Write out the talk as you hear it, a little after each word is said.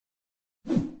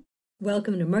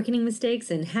Welcome to Marketing Mistakes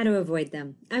and How to Avoid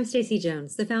Them. I'm Stacey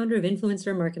Jones, the founder of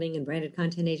influencer marketing and branded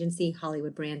content agency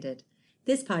Hollywood Branded.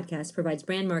 This podcast provides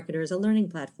brand marketers a learning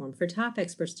platform for top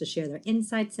experts to share their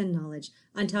insights and knowledge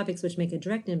on topics which make a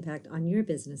direct impact on your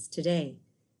business today.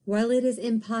 While it is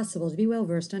impossible to be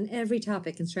well-versed on every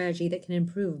topic and strategy that can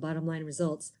improve bottom-line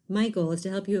results, my goal is to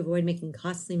help you avoid making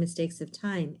costly mistakes of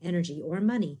time, energy, or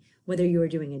money, whether you are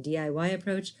doing a DIY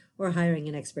approach or hiring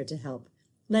an expert to help.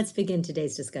 Let's begin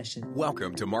today's discussion.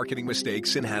 Welcome to Marketing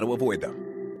Mistakes and How to Avoid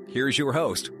Them. Here's your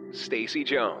host, Stacey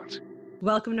Jones.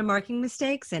 Welcome to Marketing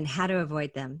Mistakes and How to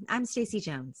Avoid Them. I'm Stacey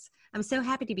Jones. I'm so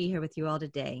happy to be here with you all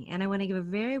today, and I want to give a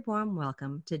very warm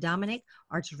welcome to Dominic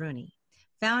Archeruni,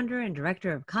 founder and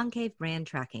director of Concave Brand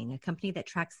Tracking, a company that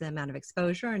tracks the amount of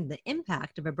exposure and the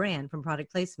impact of a brand from product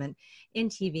placement in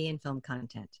TV and film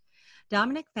content.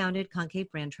 Dominic founded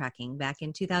Concave Brand Tracking back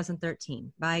in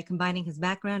 2013 by combining his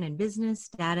background in business,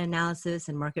 data analysis,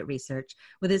 and market research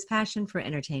with his passion for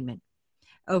entertainment.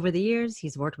 Over the years,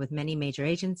 he's worked with many major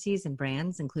agencies and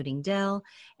brands, including Dell,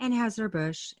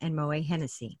 Anheuser-Busch, and Moët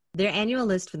Hennessy. Their annual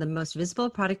list for the most visible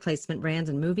product placement brands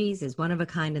and movies is one of a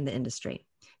kind in the industry.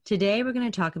 Today, we're going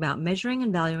to talk about measuring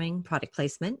and valuing product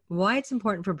placement, why it's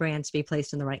important for brands to be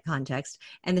placed in the right context,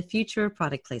 and the future of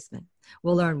product placement.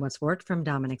 We'll learn what's worked from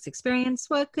Dominic's experience,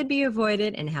 what could be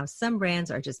avoided, and how some brands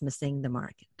are just missing the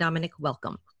mark. Dominic,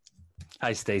 welcome.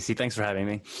 Hi, Stacey. Thanks for having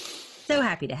me. So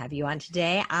happy to have you on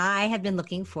today. I have been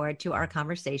looking forward to our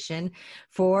conversation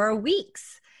for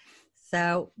weeks.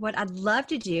 So what I'd love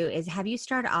to do is have you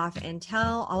start off and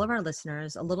tell all of our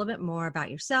listeners a little bit more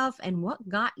about yourself and what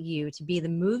got you to be the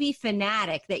movie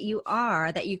fanatic that you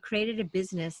are, that you created a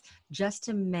business just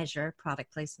to measure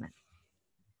product placement.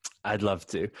 I'd love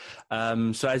to.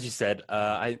 So as you said,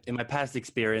 in my past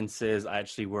experiences, I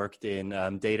actually worked in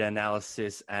data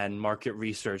analysis and market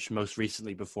research most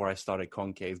recently before I started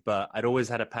Concave. But I'd always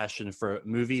had a passion for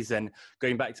movies, and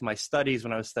going back to my studies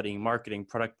when I was studying marketing,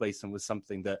 product placement was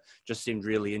something that just seemed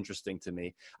really interesting to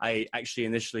me. I actually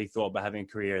initially thought about having a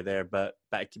career there, but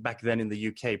back then in the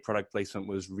UK, product placement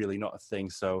was really not a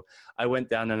thing. So I went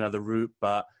down another route,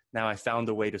 but now I found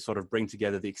a way to sort of bring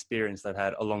together the experience that I've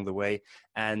had along the way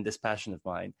and this passion of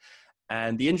mine.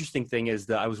 And the interesting thing is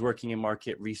that I was working in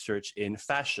market research in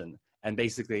fashion. And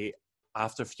basically,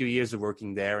 after a few years of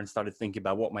working there and started thinking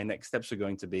about what my next steps are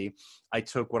going to be, I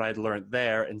took what I'd learned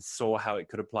there and saw how it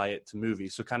could apply it to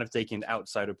movies. So kind of taking an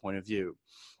outsider point of view.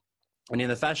 And in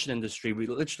the fashion industry, we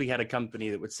literally had a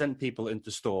company that would send people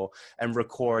into store and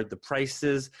record the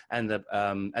prices and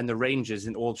the ranges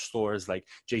in all stores like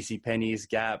JCPenney's,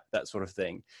 Gap, that sort of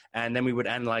thing. And then we would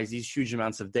analyze these huge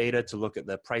amounts of data to look at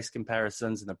the price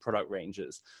comparisons and the product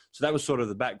ranges. So that was sort of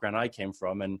the background I came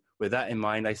from. And with that in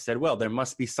mind, I said, well, there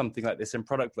must be something like this in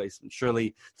product placement,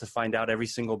 surely, to find out every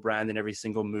single brand in every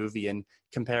single movie and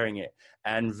comparing it.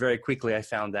 And very quickly, I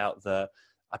found out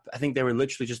I think there were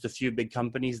literally just a few big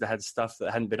companies that had stuff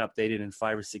that hadn't been updated in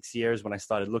 5 or 6 years when I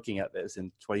started looking at this in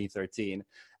 2013.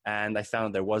 And I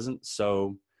found there wasn't.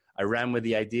 So I ran with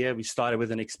the idea. We started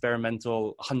with an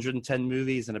experimental 110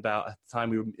 movies. And about at the time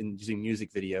we were using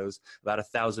music videos, about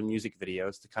 1,000 music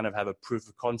videos to kind of have a proof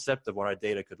of concept of what our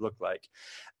data could look like.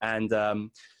 And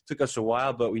took us a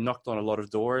while, but we knocked on a lot of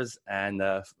doors. And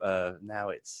now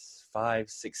it's 5,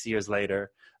 6 years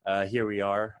later. Here we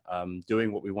are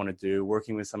doing what we want to do,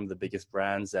 working with some of the biggest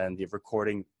brands and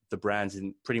recording the brands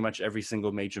in pretty much every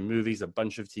single major movies, a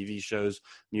bunch of TV shows,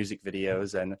 music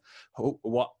videos. And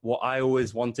what I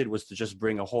always wanted was to just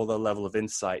bring a whole other level of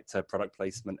insight to product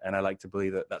placement. And I like to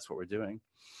believe that that's what we're doing.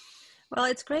 Well,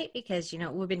 it's great because,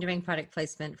 we've been doing product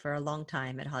placement for a long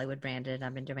time at Hollywood Branded.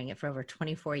 I've been doing it for over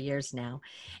 24 years now.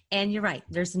 And you're right.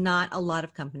 There's not a lot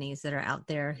of companies that are out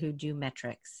there who do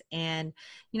metrics. And,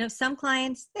 some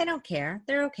clients, they don't care.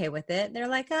 They're okay with it. They're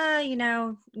like,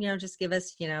 just give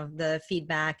us, the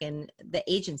feedback and the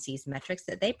agency's metrics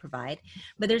that they provide.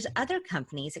 But there's other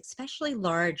companies, especially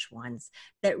large ones,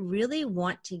 that really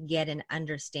want to get an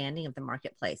understanding of the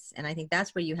marketplace. And I think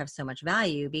that's where you have so much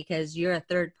value because you're a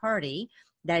third party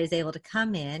that is able to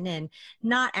come in and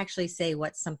not actually say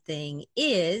what something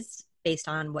is based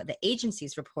on what the agency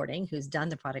is reporting, who's done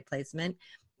the product placement,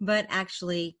 but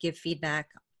actually give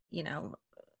feedback,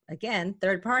 again,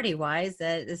 third party wise,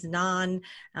 that is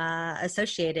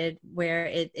non-associated, where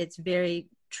it's very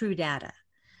true data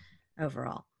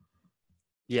overall.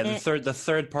 Yeah, the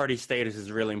third party status is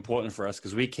really important for us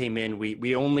because we came in,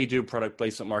 we only do product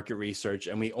placement market research,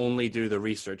 and we only do the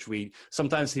research.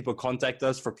 Sometimes people contact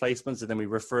us for placements and then we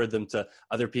refer them to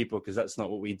other people because that's not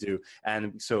what we do.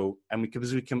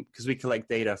 Because we collect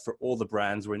data for all the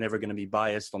brands, we're never going to be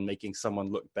biased on making someone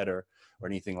look better or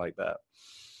anything like that.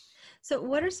 So,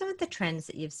 what are some of the trends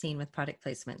that you've seen with product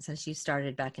placement since you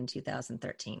started back in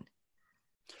 2013?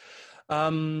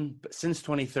 Since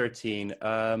 2013,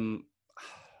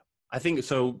 I think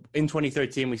so. In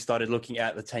 2013, we started looking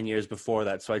at the 10 years before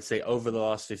that. So I'd say over the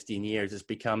last 15 years, it's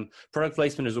become product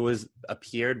placement has always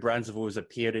appeared. Brands have always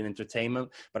appeared in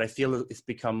entertainment, but I feel it's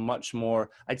become much more,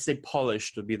 I'd say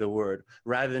polished would be the word,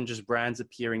 rather than just brands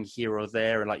appearing here or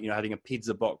there and like, having a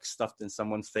pizza box stuffed in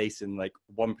someone's face in like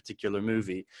one particular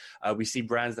movie. We see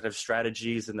brands that have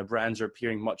strategies and the brands are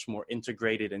appearing much more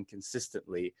integrated and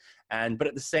consistently. But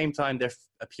at the same time, they're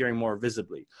appearing more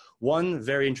visibly. One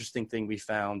very interesting thing we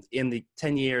found in the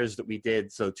 10 years that we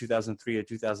did, so 2003 to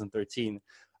 2013,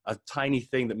 a tiny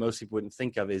thing that most people wouldn't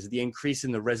think of is the increase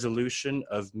in the resolution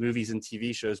of movies and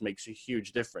TV shows makes a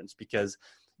huge difference, because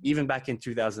even back in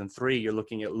 2003, you're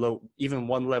looking at even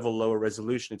one level lower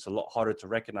resolution. It's a lot harder to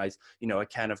recognize, a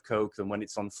can of Coke than when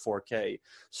it's on 4K.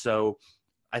 So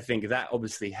I think that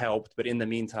obviously helped, but in the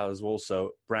meantime, as also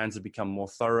brands have become more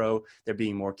thorough. They're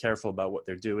being more careful about what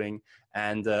they're doing.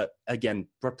 And again,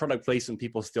 product placement,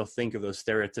 people still think of those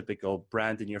stereotypical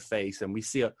brand in your face. And we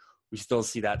still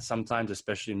see that sometimes,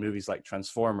 especially in movies like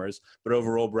Transformers, but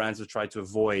overall brands have tried to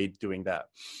avoid doing that.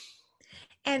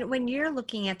 And when you're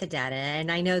looking at the data,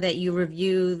 and I know that you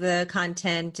review the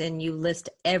content and you list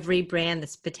every brand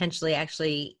that's potentially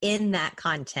actually in that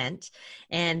content,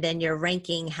 and then you're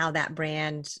ranking how that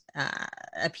brand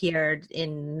appeared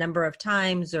in number of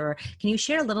times, or can you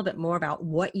share a little bit more about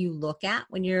what you look at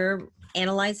when you're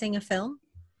analyzing a film?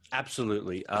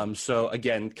 Absolutely. So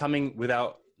again, coming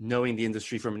without knowing the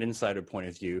industry from an insider point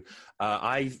of view,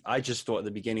 I just thought at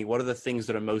the beginning, what are the things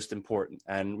that are most important?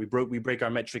 And we break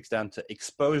our metrics down to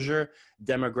exposure,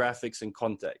 demographics, and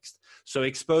context. So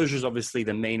exposure is obviously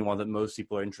the main one that most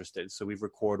people are interested in. So we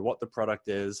record what the product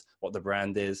is, what the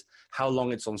brand is, how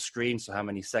long it's on screen, so how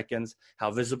many seconds,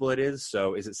 how visible it is.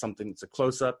 So is it something that's a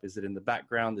close-up? Is it in the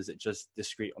background? Is it just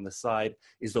discrete on the side?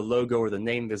 Is the logo or the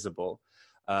name visible?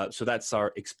 So that's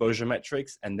our exposure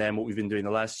metrics. And then what we've been doing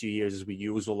the last few years is we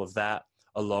use all of that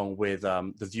along with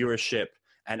the viewership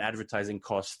and advertising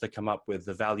costs to come up with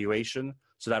the valuation.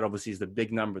 So that obviously is the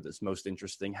big number that's most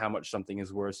interesting, how much something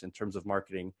is worth in terms of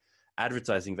marketing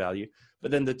advertising value.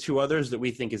 But then the two others that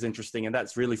we think is interesting, and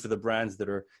that's really for the brands that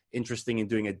are interested in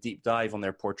doing a deep dive on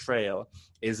their portrayal,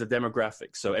 is the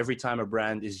demographics. So every time a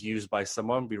brand is used by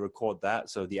someone, we record that,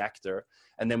 so the actor,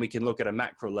 and then we can look at a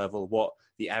macro level what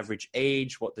the average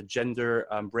age, what the gender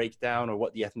breakdown, or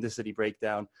what the ethnicity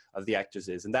breakdown of the actors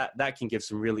is. And that can give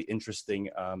some really interesting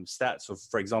stats. So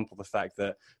for example, the fact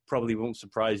that probably won't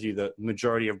surprise you, the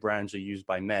majority of brands are used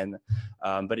by men,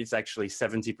 but it's actually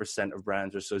 70% of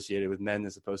brands are associated with men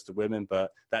as opposed to women, but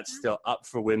that's still up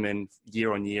for women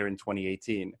year on year in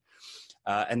 2018.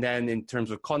 And then in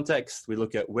terms of context, we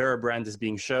look at where a brand is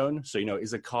being shown. So,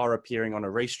 is a car appearing on a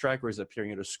racetrack, or is it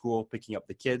appearing at a school picking up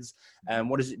the kids? And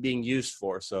what is it being used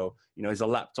for? So, is a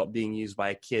laptop being used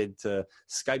by a kid to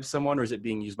Skype someone, or is it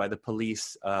being used by the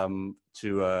police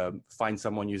to find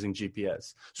someone using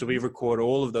GPS? So we record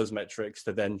all of those metrics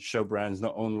to then show brands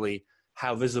not only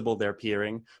how visible they're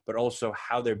appearing, but also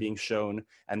how they're being shown.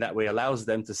 And that way allows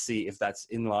them to see if that's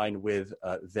in line with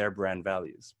their brand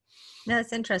values. No,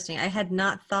 that's interesting. I had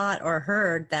not thought or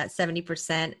heard that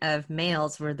 70% of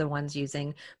males were the ones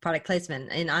using product placement.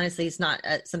 And honestly, it's not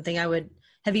something I would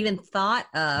have even thought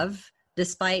of,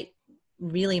 despite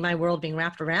really my world being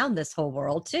wrapped around this whole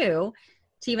world too,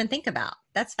 to even think about.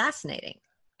 That's fascinating.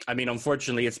 I mean,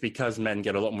 unfortunately, it's because men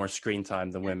get a lot more screen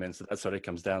time than women. So that's what it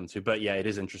comes down to. But yeah, it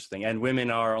is interesting. And women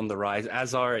are on the rise,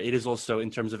 it is also in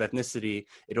terms of ethnicity,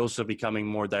 it also becoming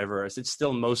more diverse. It's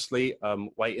still mostly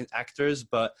white actors,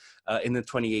 but in the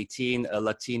 2018,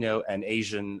 Latino and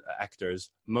Asian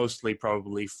actors, mostly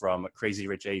probably from Crazy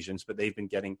Rich Asians, but they've been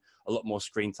getting a lot more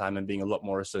screen time and being a lot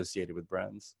more associated with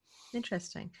brands.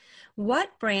 Interesting.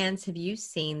 What brands have you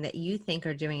seen that you think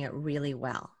are doing it really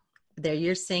well?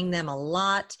 You're seeing them a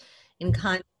lot in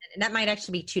content, and that might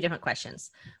actually be two different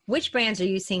questions. Which brands are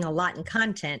you seeing a lot in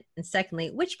content? And secondly,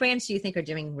 which brands do you think are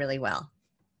doing really well?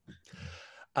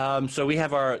 So we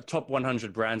have our top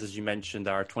 100 brands, as you mentioned,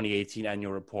 our 2018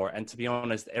 annual report. And to be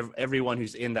honest, everyone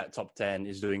who's in that top 10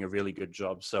 is doing a really good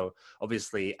job. So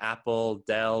obviously Apple,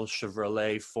 Dell,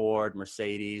 Chevrolet, Ford,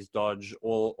 Mercedes, Dodge,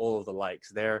 all of the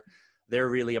likes. They're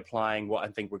really applying what I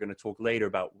think we're going to talk later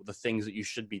about, the things that you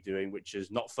should be doing, which is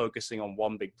not focusing on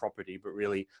one big property, but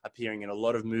really appearing in a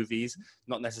lot of movies,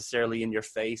 not necessarily in your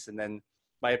face. And then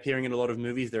by appearing in a lot of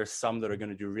movies, there are some that are going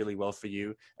to do really well for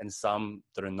you and some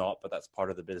that are not, but that's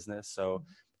part of the business. So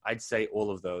I'd say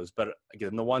all of those. But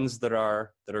again, the ones that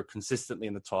are consistently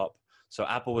in the top, So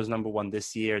Apple was number one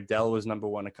this year. Dell was number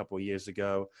one a couple of years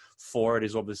ago. Ford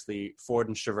and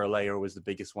Chevrolet are always the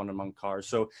biggest one among cars.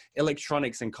 So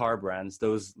electronics and car brands,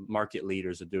 those market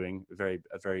leaders are doing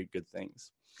very good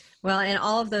things. Well, and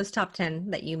all of those top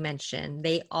 10 that you mentioned,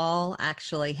 they all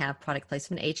actually have product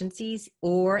placement agencies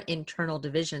or internal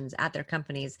divisions at their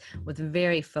companies with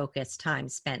very focused time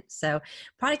spent. So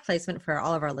product placement for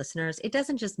all of our listeners, it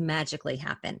doesn't just magically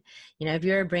happen. You know, if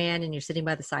you're a brand and you're sitting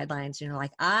by the sidelines, you're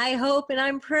like, I hope and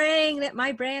I'm praying that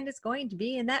my brand is going to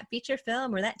be in that feature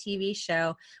film or that TV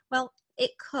show. Well,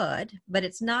 it could, but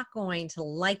it's not going to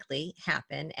likely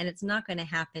happen. And it's not going to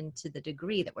happen to the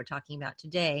degree that we're talking about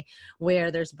today,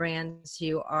 where there's brands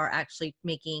who are actually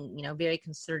making, you know, very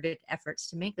concerted efforts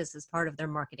to make this as part of their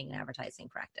marketing and advertising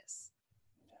practice.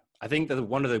 I think that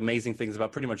one of the amazing things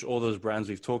about pretty much all those brands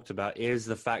we've talked about is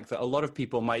the fact that a lot of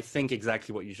people might think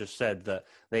exactly what you just said, that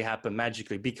they happen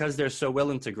magically because they're so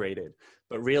well integrated.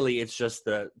 But really, it's just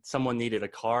that someone needed a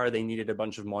car, they needed a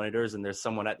bunch of monitors, and there's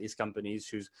someone at these companies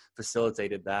who's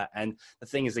facilitated that. And the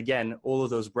thing is, again, all of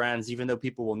those brands, even though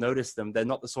people will notice them, they're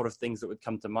not the sort of things that would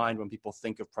come to mind when people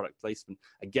think of product placement,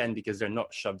 again, because they're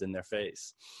not shoved in their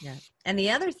face. Yeah. And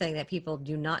the other thing that people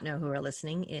do not know who are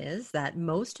listening is that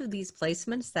most of these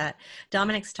placements that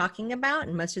Dominic's talking about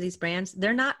and most of these brands,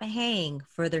 they're not paying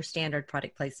for their standard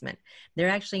product placement. They're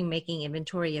actually making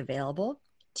inventory available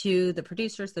to the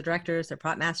producers, the directors, the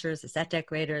prop masters, the set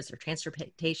decorators, the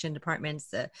transportation departments,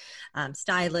 the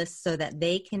stylists, so that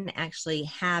they can actually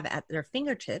have at their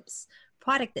fingertips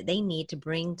product that they need to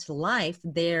bring to life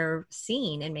their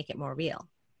scene and make it more real.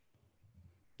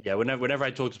 Yeah, whenever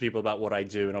I talk to people about what I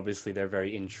do, and obviously they're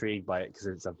very intrigued by it because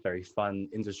it's a very fun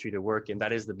industry to work in,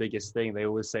 that is the biggest thing. They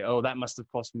always say, oh, that must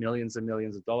have cost millions and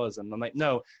millions of dollars. And I'm like,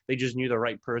 no, they just knew the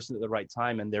right person at the right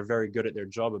time, and they're very good at their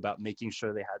job about making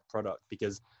sure they had product.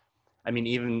 Because I mean,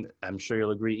 even, I'm sure you'll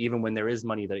agree, even when there is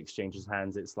money that exchanges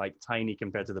hands, it's like tiny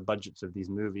compared to the budgets of these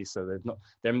movies. So there's not,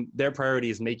 their priority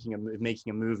is making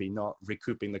a movie, not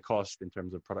recouping the cost in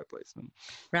terms of product placement.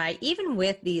 Right. Even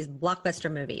with these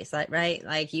blockbuster movies, right?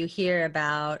 Like you hear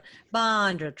about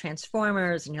Bond or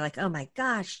Transformers and you're like, oh my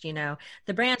gosh, you know,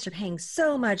 the brands are paying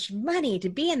so much money to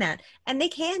be in that. And they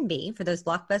can be for those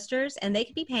blockbusters, and they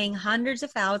could be paying hundreds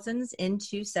of thousands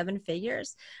into seven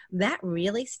figures. That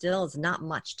really still is not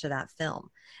much to that film.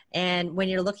 And when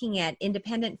you're looking at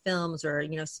independent films or,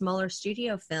 you know, smaller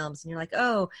studio films, and you're like,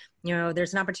 oh, you know,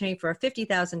 there's an opportunity for a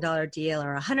 $50,000 deal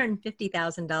or a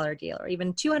 $150,000 deal or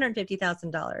even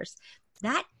 $250,000,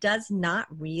 that does not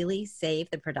really save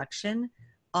the production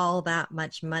all that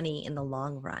much money in the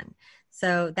long run.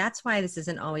 So that's why this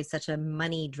isn't always such a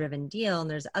money-driven deal. And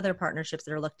there's other partnerships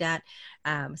that are looked at,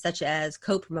 such as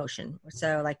co-promotion.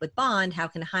 So like with Bond, how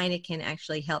can Heineken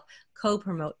actually help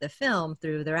co-promote the film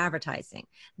through their advertising?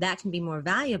 That can be more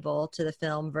valuable to the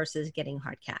film versus getting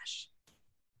hard cash.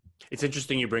 It's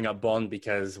interesting you bring up Bond,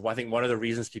 because I think one of the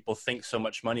reasons people think so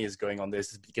much money is going on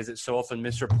this is because it's so often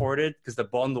misreported. Because the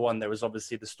Bond one, there was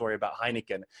obviously the story about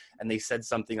Heineken, and they said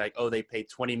something like, oh, they paid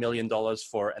 $20 million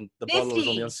for, and the bottle was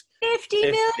only on 50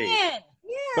 million.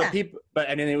 Yeah.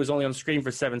 And then it was only on screen for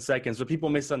 7 seconds. So people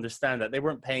misunderstand that. They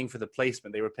weren't paying for the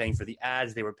placement. They were paying for the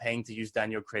ads. They were paying to use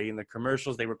Daniel Craig in the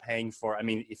commercials. They were paying for, I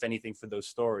mean, if anything, for those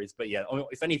stories. But yeah,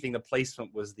 if anything, the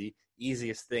placement was the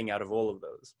easiest thing out of all of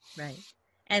those. Right.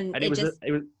 And it was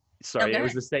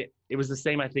the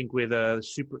same, I think, with the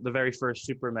very first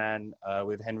Superman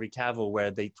with Henry Cavill,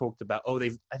 where they talked about,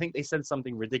 I think they said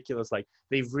something ridiculous like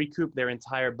they've recouped their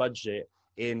entire budget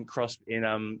in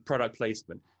product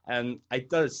placement. And it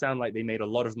does sound like they made a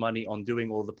lot of money on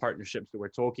doing all the partnerships that we're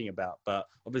talking about, but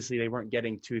obviously they weren't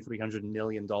getting $200-300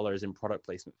 million in product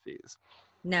placement fees.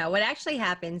 No, what actually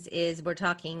happens is we're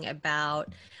talking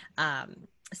about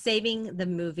saving the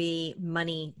movie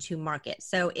money to market.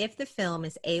 So if the film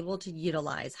is able to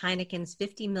utilize Heineken's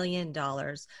 $50 million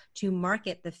to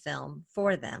market the film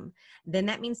for them, then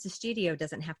that means the studio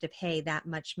doesn't have to pay that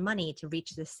much money to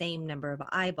reach the same number of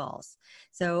eyeballs.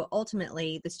 So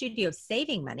ultimately, the studio is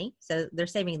saving money. So they're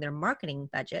saving their marketing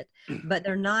budget, but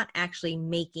they're not actually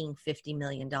making $50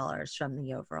 million from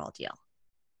the overall deal.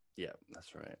 Yeah,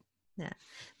 that's right. Yeah.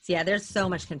 So yeah, there's so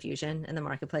much confusion in the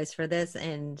marketplace for this.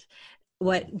 And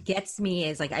what gets me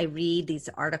is like I read these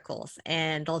articles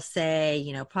and they'll say,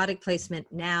 you know, product placement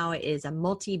now is a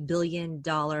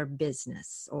multi-billion-dollar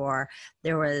business, or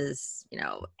there was, you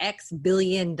know, X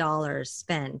billion dollars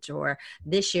spent, or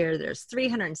this year there's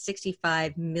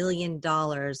 $365 million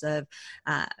of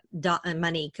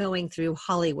money going through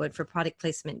Hollywood for product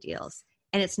placement deals.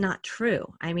 And it's not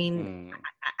true. I mean,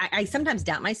 I sometimes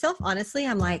doubt myself. Honestly,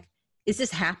 I'm like, is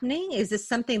this happening? Is this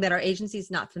something that our agency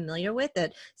is not familiar with,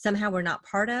 that somehow we're not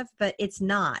part of? But it's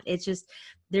not. It's just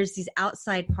there's these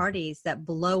outside parties that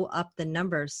blow up the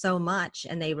numbers so much,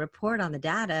 and they report on the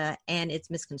data, and it's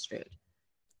misconstrued.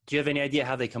 Do you have any idea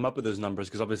how they come up with those numbers?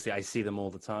 Because obviously I see them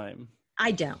all the time.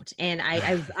 I don't. And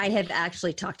I have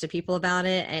actually talked to people about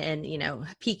it. And,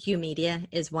 PQ Media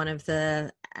is one of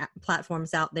the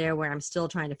platforms out there where I'm still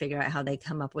trying to figure out how they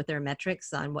come up with their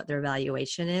metrics on what their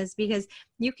valuation is, because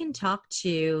you can talk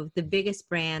to the biggest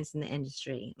brands in the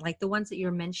industry, like the ones that you're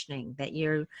mentioning, that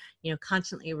you're,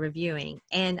 constantly reviewing.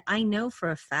 And I know for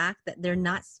a fact that they're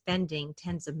not spending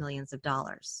tens of millions of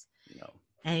dollars. No.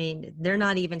 I mean, they're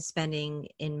not even spending,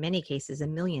 in many cases, $1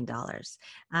 million,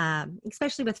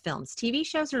 especially with films. TV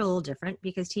shows are a little different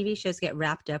because TV shows get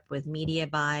wrapped up with media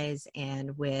buys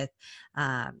and with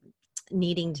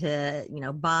needing to,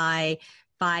 buy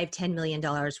 $5-10 million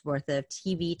worth of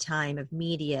TV time of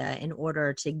media in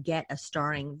order to get a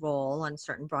starring role on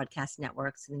certain broadcast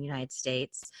networks in the United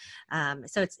States.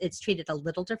 So it's treated a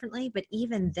little differently, but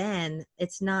even then,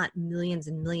 it's not millions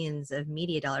and millions of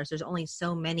media dollars. There's only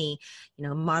so many,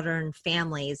 modern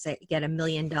families that get $1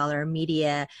 million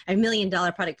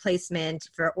product placement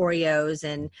for Oreos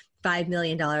and $5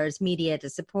 million media to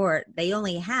support. They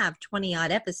only have 20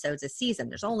 odd episodes a season.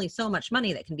 There's only so much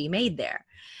money that can be made there.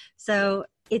 So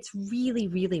it's really,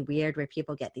 really weird where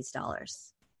people get these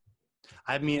dollars.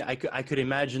 I mean, I could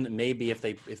imagine that maybe if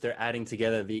they're adding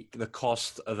together the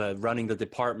cost of running the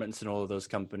departments and all of those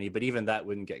companies, but even that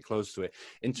wouldn't get close to it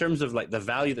in terms of like the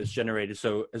value that's generated.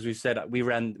 So as we said, we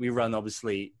run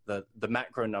obviously the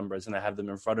macro numbers, and I have them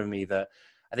in front of me. That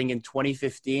I think in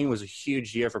 2015 was a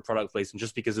huge year for product placement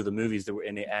just because of the movies that were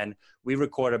in it, and we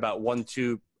recorded about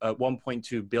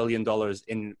 $1.2 billion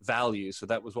in value. So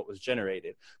that was what was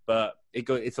generated, but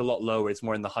it's a lot lower. It's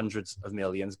more in the hundreds of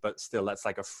millions, but still that's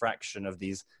like a fraction of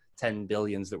these 10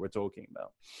 billions that we're talking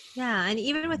about. Yeah. And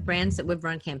even with brands that would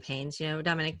run campaigns,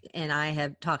 Dominic and I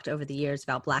have talked over the years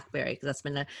about BlackBerry, because that's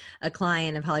been a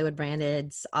client of Hollywood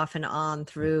Branded's off and on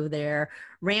through their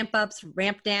ramp ups,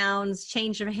 ramp downs,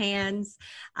 change of hands.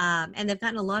 And they've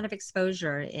gotten a lot of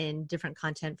exposure in different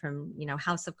content from,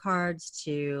 House of Cards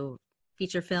to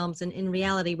feature films. And in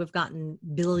reality, we've gotten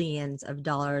billions of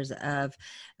dollars of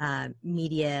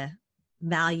media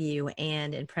value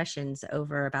and impressions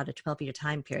over about a 12-year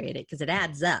time period, because it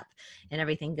adds up and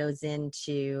everything goes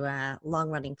into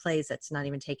long-running plays that's not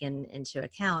even taken into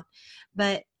account.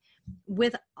 But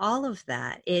with all of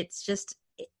that, it's just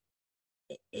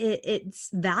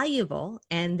it's valuable,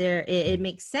 and it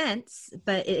makes sense,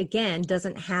 but it again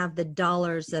doesn't have the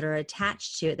dollars that are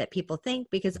attached to it that people think,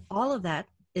 because all of that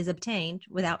is obtained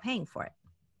without paying for it.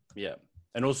 Yeah.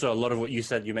 And also a lot of what you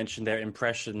said, you mentioned their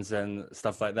impressions and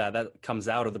stuff like that, that comes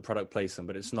out of the product placement,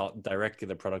 but it's not directly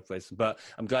the product placement. But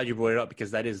I'm glad you brought it up,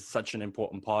 because that is such an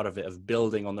important part of it, of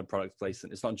building on the product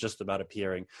placement. It's not just about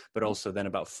appearing, but also then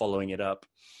about following it up.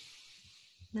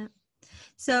 Yeah.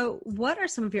 So what are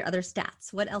some of your other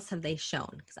stats? What else have they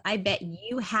shown? Because I bet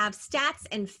you have stats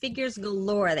and figures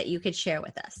galore that you could share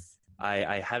with us.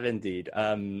 I have indeed.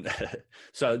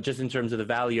 So just in terms of the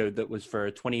value that was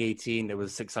for 2018, there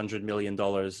was $600 million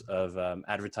of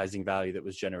advertising value that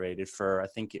was generated for, I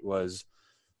think it was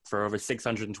for over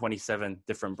 627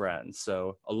 different brands.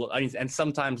 So and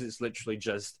sometimes it's literally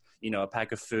just, a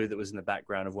pack of food that was in the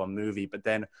background of one movie. But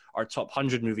then our top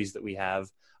 100 movies that we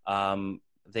have,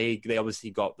 they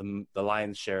obviously got the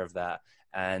lion's share of that.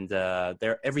 And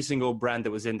every single brand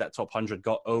that was in that top 100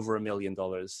 got over $1 million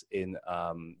in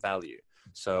value.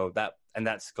 So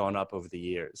that's gone up over the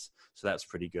years. So that's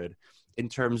pretty good. In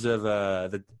terms of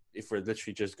if we're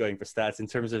literally just going for stats, in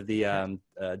terms of the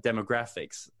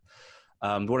demographics,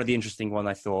 one of the interesting one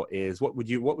I thought is what would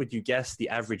you guess the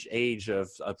average age of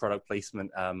a product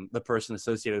placement, the person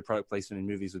associated with product placement in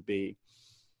movies would be?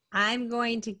 I'm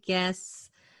going to guess.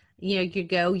 You could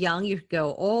go young, you could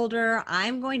go older.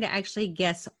 I'm going to actually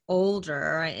guess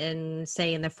older and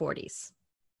say in the 40s.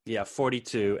 Yeah,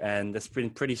 42, and that's been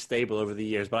pretty stable over the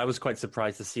years. But I was quite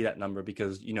surprised to see that number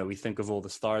because, we think of all the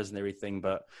stars and everything,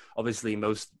 but obviously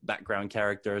most background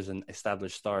characters and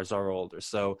established stars are older.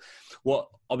 So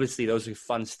obviously those are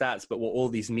fun stats, but what all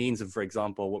these means, for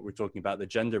example, what we're talking about, the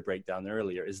gender breakdown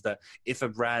earlier, is that if a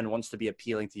brand wants to be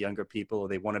appealing to younger people, or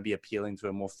they want to be appealing to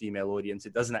a more female audience,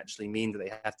 it doesn't actually mean that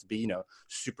they have to be,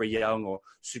 super young or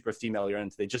super female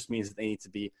oriented. It just means that they need to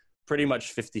be pretty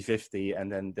much 50-50, and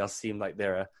then they'll seem like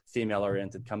they're a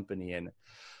female-oriented company. And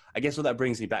I guess what that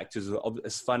brings me back to is,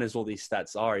 as fun as all these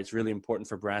stats are, it's really important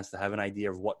for brands to have an idea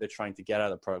of what they're trying to get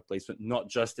out of product placement, not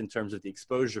just in terms of the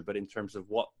exposure, but in terms of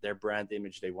what their brand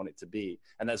image they want it to be.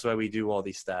 And that's why we do all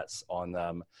these stats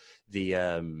on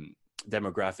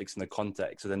demographics and the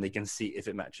context, so then they can see if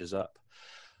it matches up.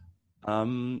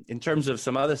 In terms of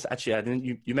some others, actually, I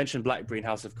didn't, you mentioned BlackBerry and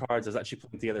House of Cards. I was actually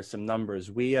putting together some numbers.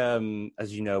 We,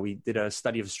 as you know, we did a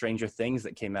study of Stranger Things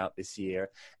that came out this year,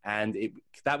 and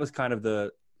that was kind of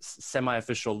the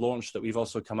semi-official launch. That we've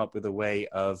also come up with a way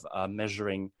of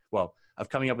measuring, of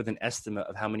coming up with an estimate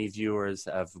of how many viewers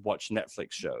have watched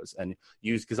Netflix shows and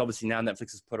used, because obviously now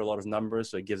Netflix has put a lot of numbers,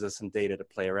 so it gives us some data to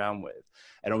play around with.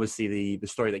 And obviously the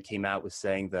story that came out was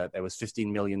saying that there was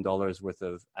 $15 million worth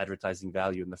of advertising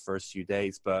value in the first few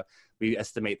days, but we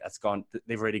estimate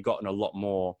they've already gotten a lot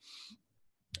more.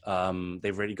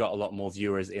 They've already got a lot more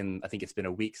viewers in, I think it's been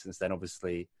a week since then.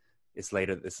 Obviously it's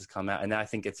later that this has come out, and now I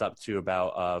think it's up to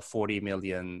about 70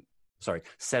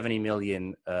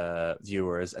 million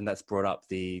viewers, and that's brought up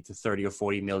to 30 or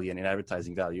 40 million in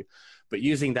advertising value. But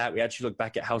using that, we actually look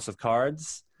back at House of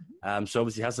Cards. So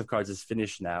obviously House of Cards is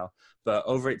finished now, but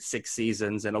over its 6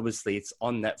 seasons, and obviously it's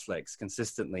on Netflix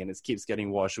consistently, and it keeps getting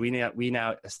watched. We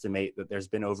now estimate that there's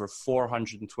been over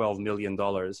 $412 million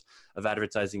of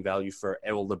advertising value for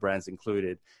all the brands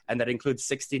included, and that includes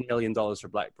 $16 million for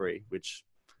BlackBerry, which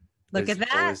look at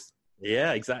that.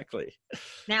 Yeah, exactly.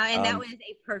 Now, and that was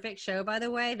a perfect show, by the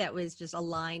way. That was just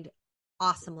aligned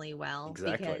awesomely well.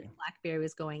 Exactly. Because BlackBerry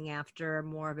was going after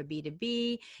more of a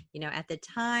B2B. At the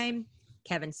time,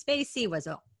 Kevin Spacey was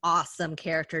an awesome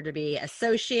character to be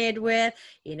associated with.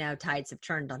 Tides have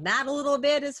turned on that a little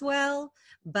bit as well.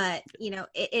 But,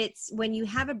 it's when you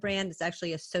have a brand that's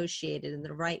actually associated in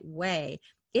the right way,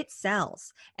 it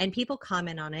sells, and people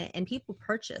comment on it, and people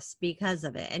purchase because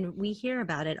of it. And we hear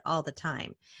about it all the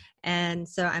time. And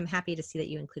so I'm happy to see that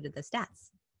you included the stats.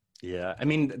 Yeah. I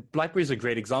mean, BlackBerry is a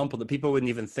great example that people wouldn't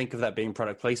even think of that being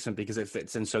product placement because it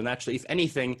fits in so naturally. If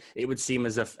anything, it would seem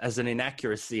as an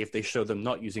inaccuracy if they show them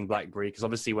not using BlackBerry, because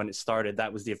obviously when it started,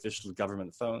 that was the official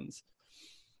government phones.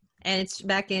 And it's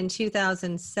back in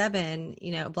 2007,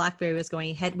 BlackBerry was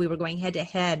we were going head to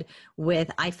head with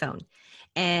iPhone.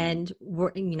 And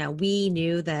we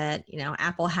knew that,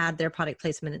 Apple had their product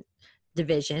placement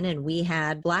division and we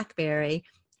had BlackBerry.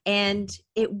 And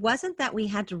it wasn't that we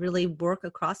had to really work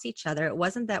across each other. It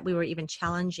wasn't that we were even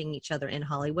challenging each other in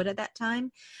Hollywood at that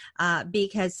time,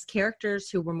 because characters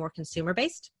who were more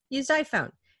consumer-based used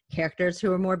iPhone. Characters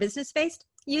who were more business-based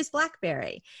used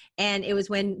BlackBerry. And it was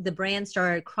when the brand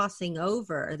started crossing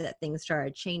over that things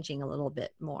started changing a little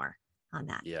bit more on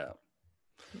that.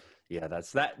 Yeah,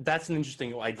 that's an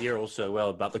interesting idea also,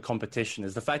 about the competition.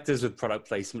 Is the fact is with product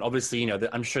placement, obviously,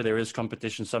 I'm sure there is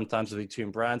competition sometimes between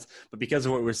brands, but because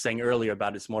of what we were saying earlier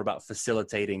about it's more about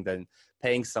facilitating than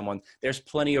paying someone, there's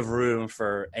plenty of room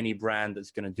for any brand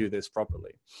that's going to do this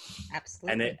properly.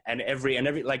 Absolutely. And every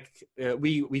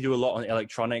we do a lot on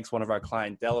electronics. One of our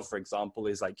client, Dell, for example,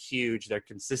 is huge. They're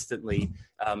consistently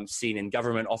seen in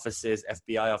government offices,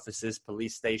 FBI offices,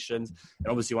 police stations, and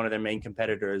obviously one of their main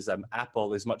competitors,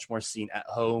 Apple, is much more seen at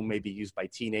home, maybe used by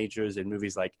teenagers in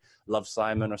movies like Love,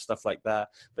 Simon or stuff like that.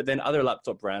 But then other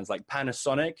laptop brands like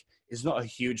Panasonic is not a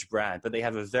huge brand, but they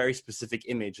have a very specific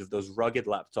image of those rugged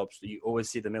laptops that you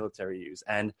always see the military use.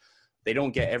 And they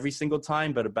don't get every single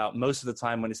time, but about most of the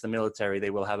time when it's the military, they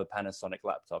will have a Panasonic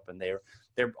laptop. And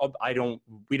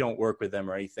we don't work with them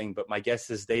or anything, but my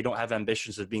guess is they don't have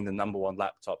ambitions of being the number one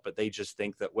laptop, but they just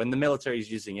think that when the military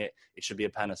is using it, it should be a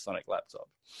Panasonic laptop.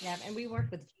 Yeah, and we worked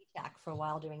with GTAC for a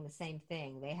while doing the same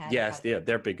thing. They had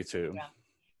they're big too.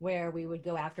 Where we would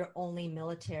go after only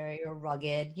military or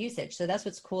rugged usage. So that's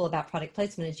what's cool about product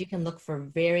placement is you can look for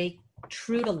very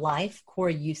true to life core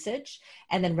usage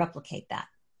and then replicate that.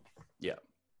 Yeah.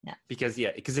 Because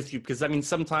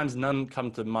sometimes none come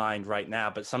to mind right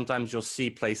now, but sometimes you'll see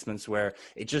placements where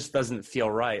it just doesn't feel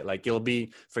right. It'll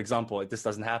be, for example, this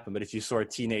doesn't happen, but if you saw a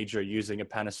teenager using a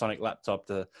Panasonic laptop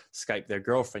to Skype their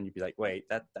girlfriend, you'd be like, wait,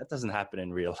 that doesn't happen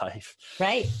in real life.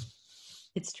 Right.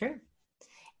 It's true.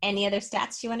 Any other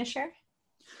stats you want to share?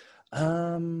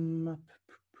 Not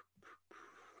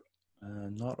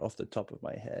off the top of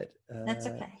my head. That's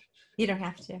okay. You don't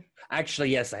have to. Actually,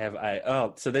 yes, I have.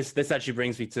 So this actually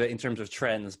brings me to, in terms of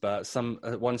trends, but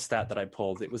one stat that I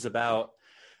pulled. It was about.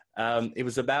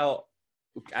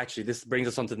 Actually, this brings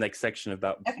us on to the next section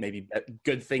about maybe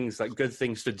good things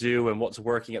to do and what's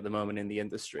working at the moment in the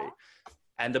industry.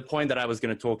 And the point that I was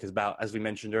going to talk about, as we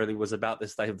mentioned earlier, was about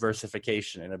this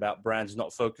diversification and about brands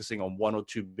not focusing on one or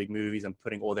two big movies and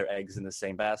putting all their eggs in the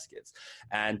same baskets.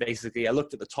 And basically, I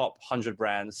looked at the top 100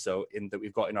 brands that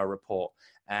we've got in our report.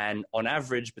 And on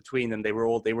average, between them, they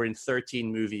were in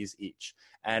 13 movies each.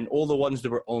 And all the ones that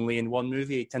were only in one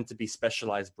movie tend to be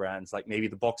specialized brands, like maybe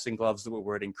the boxing gloves that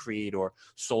were in Creed, or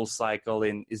Soul Cycle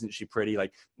in Isn't She Pretty?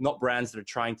 Like, not brands that are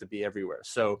trying to be everywhere.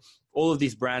 So all of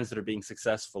these brands that are being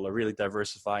successful are really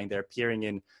diversifying. They're appearing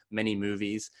in many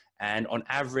movies. And on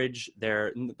average,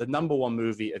 the number one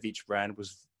movie of each brand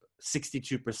was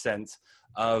 62%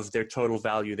 of their total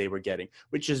value they were getting,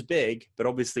 which is big. But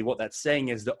obviously what that's saying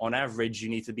is that on average, you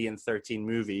need to be in 13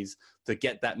 movies to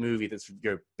get that movie that's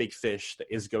your big fish that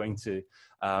is going to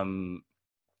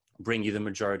bring you the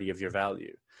majority of your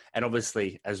value. And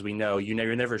obviously, as we know,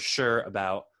 you're never sure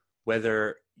about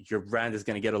whether your brand is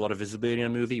going to get a lot of visibility in a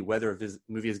movie, whether a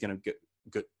movie is going to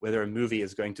whether a movie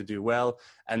is going to do well,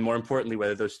 and more importantly,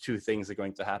 whether those two things are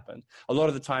going to happen. A lot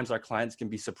of the times our clients can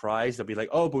be surprised. They'll be like,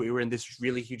 oh, but we were in this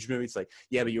really huge movie. It's like,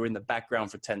 yeah, but you were in the background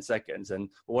for 10 seconds. And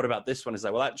well, what about this one? It's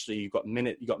like, well, actually you got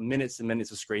minutes and minutes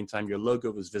of screen time. Your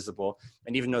logo was visible.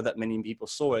 And even though that many people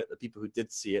saw it, the people who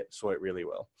did see it saw it really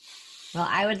well. Well,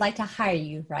 I would like to hire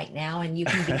you right now, and you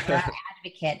can be our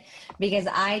advocate, because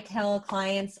I tell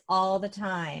clients all the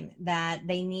time that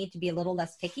they need to be a little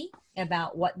less picky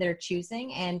about what they're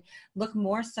choosing and look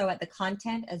more so at the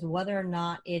content as whether or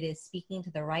not it is speaking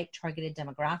to the right targeted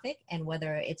demographic and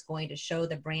whether it's going to show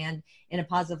the brand in a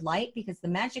positive light. Because the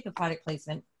magic of product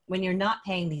placement, when you're not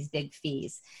paying these big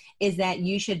fees, is that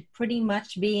you should pretty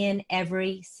much be in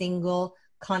every single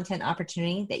content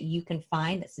opportunity that you can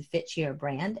find that's a fit to your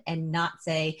brand, and not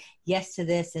say yes to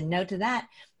this and no to that.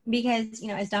 Because,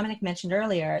 as Dominic mentioned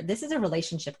earlier, this is a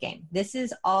relationship game. This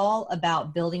is all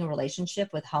about building a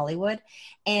relationship with Hollywood.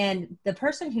 And the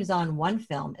person who's on one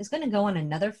film is going to go on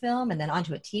another film, and then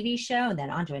onto a TV show, and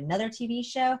then onto another TV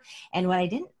show. And what I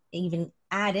didn't even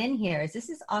add in here is this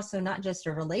is also not just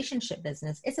a relationship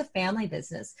business, it's a family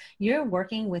business. You're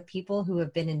working with people who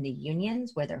have been in the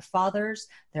unions where their fathers,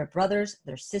 their brothers,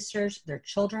 their sisters, their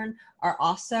children are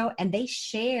also, and they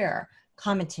share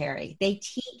commentary. They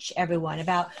teach everyone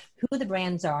about who the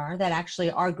brands are that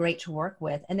actually are great to work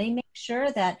with. And they make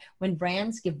sure that when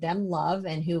brands give them love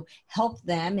and who help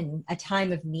them in a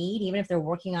time of need, even if they're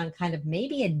working on kind of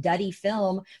maybe a duddy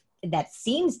film that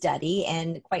seems duddy,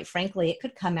 and quite frankly, it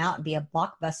could come out and be a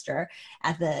blockbuster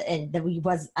and that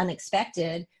was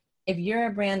unexpected. If you're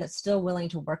a brand that's still willing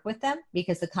to work with them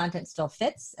because the content still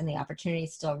fits and the opportunity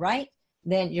is still right,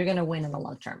 then you're going to win in the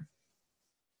long term.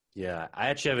 Yeah, I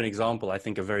actually have an example, I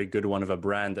think a very good one, of a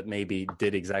brand that maybe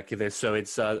did exactly this. So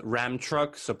it's Ram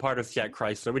Truck, so part of Fiat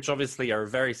Chrysler, which obviously are a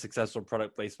very successful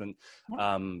product placement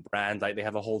brand. Like, they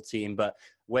have a whole team. But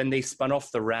when they spun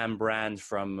off the Ram brand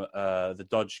from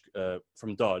Dodge, I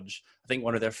think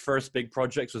one of their first big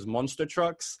projects was Monster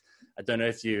Trucks. I don't know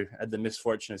if you had the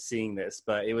misfortune of seeing this,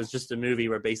 but it was just a movie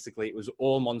where basically it was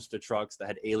all monster trucks that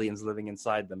had aliens living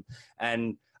inside them.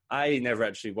 And I never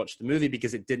actually watched the movie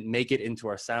because it didn't make it into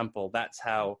our sample. That's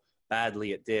how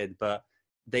badly it did. But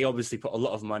they obviously put a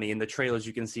lot of money in the trailers.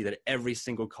 You can see that every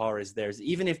single car is theirs,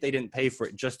 even if they didn't pay for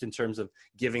it, just in terms of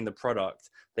giving the product.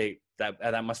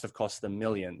 That must have cost them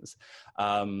millions.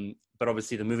 But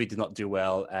obviously the movie did not do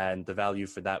well, and the value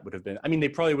for that would have been, they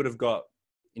probably would have got,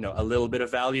 a little bit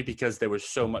of value because there was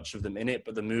so much of them in it,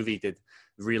 but the movie did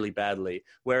really badly.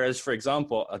 Whereas, for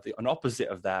example, an opposite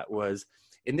of that was,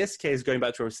 in this case, going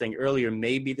back to what I was saying earlier,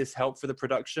 maybe this helped for the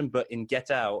production, but in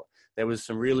Get Out, there was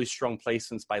some really strong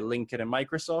placements by Lincoln and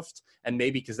Microsoft, and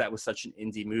maybe because that was such an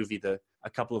indie movie, a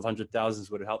couple of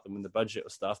 $100,000s would have helped them with the budget or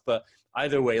stuff. But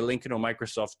either way, Lincoln or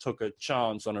Microsoft took a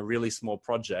chance on a really small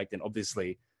project, and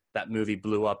obviously that movie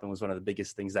blew up and was one of the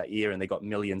biggest things that year, and they got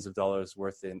millions of dollars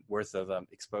worth of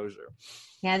exposure.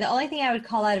 Yeah, the only thing I would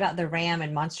call out about the Ram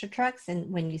and Monster Trucks, and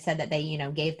when you said that they,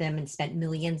 gave them and spent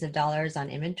millions of dollars on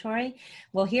inventory,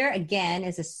 well, here again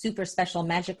is a super special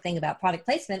magic thing about product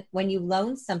placement. When you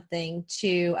loan something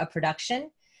to a production,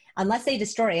 unless they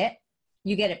destroy it,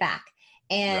 you get it back.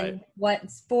 And right. What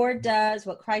Ford does,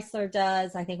 what Chrysler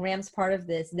does, I think Ram's part of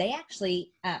this, they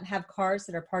actually have cars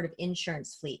that are part of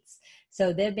insurance fleets.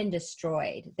 So they've been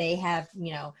destroyed. They have,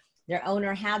 their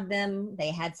owner had them, they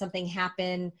had something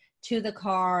happen to the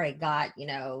car, it got,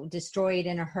 destroyed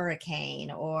in a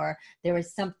hurricane, or there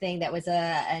was something that was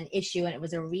an issue and it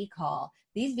was a recall.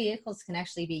 These vehicles can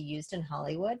actually be used in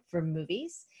Hollywood for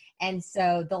movies. And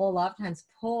so they'll a lot of times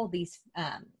pull these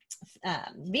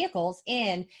vehicles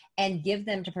in and give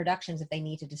them to productions if they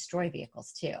need to destroy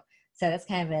vehicles too. So that's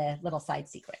kind of a little side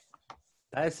secret.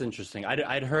 That's interesting.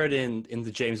 I'd heard in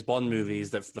the James Bond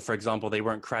movies that, for example, they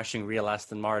weren't crashing real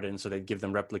Aston Martin, so they'd give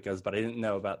them replicas, but I didn't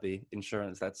know about the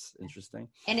insurance. That's interesting.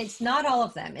 And it's not all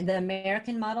of them. The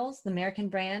American models, the American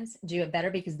brands do it better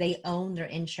because they own their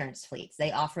insurance fleets.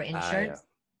 They offer insurance.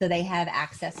 So they have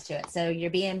access to it. So your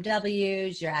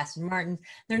BMWs, your Aston Martins,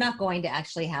 they're not going to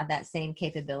actually have that same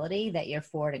capability that your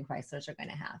Ford and Chryslers are going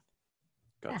to have.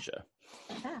 Gotcha.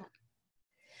 Yeah.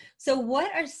 So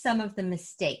what are some of the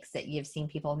mistakes that you've seen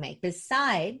people make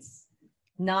besides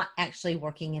not actually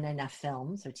working in enough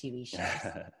films or TV shows?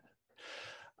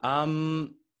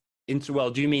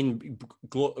 Do you mean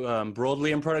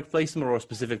broadly in product placement or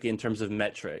specifically in terms of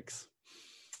metrics?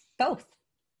 Both.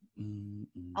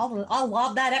 I'll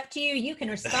lob that up to you. You can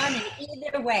respond in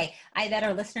either way. I bet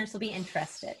our listeners will be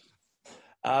interested.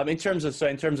 In terms of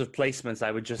placements,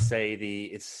 I would just say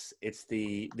it's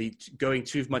the going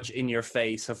too much in your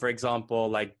face. So for example,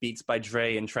 like Beats by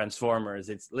Dre and Transformers,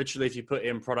 it's literally, if you put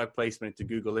in product placement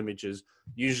into Google Images,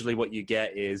 usually what you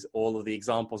get is all of the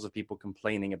examples of people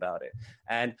complaining about it.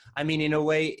 And I mean, in a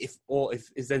way, if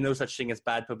is there no such thing as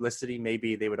bad publicity?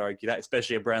 Maybe they would argue that,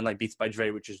 especially a brand like Beats by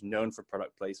Dre, which is known for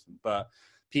product placement. But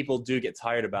people do get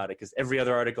tired about it because every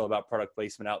other article about product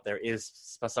placement out there is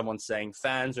someone saying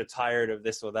fans are tired of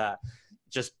this or that.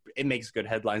 Just, it makes good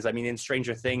headlines. I mean, in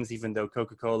Stranger Things, even though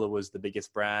Coca-Cola was the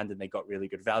biggest brand and they got really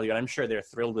good value, and I'm sure they're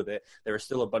thrilled with it, there are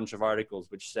still a bunch of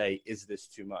articles which say, is this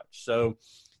too much? So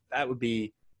that would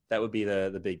be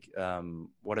the big,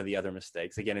 what are the other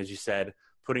mistakes? Again, as you said,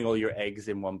 putting all your eggs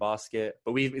in one basket.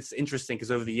 But it's interesting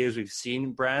because over the years we've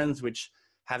seen brands which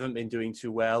haven't been doing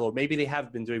too well, or maybe they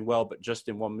have been doing well, but just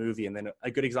in one movie. And then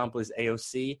a good example is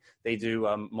AOC. They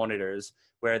do monitors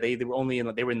where they were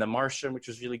in The Martian, which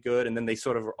was really good. And then they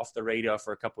sort of were off the radar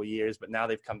for a couple of years, but now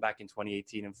they've come back in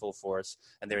 2018 in full force,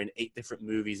 and they're in 8 different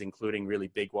movies, including really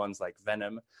big ones like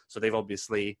Venom. So they're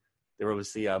obviously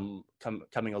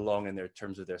coming along in their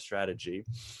terms of their strategy.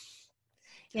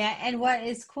 Yeah, and what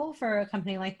is cool for a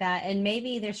company like that, and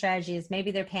maybe their strategy is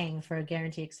maybe they're paying for a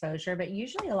guaranteed exposure, but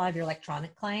usually a lot of your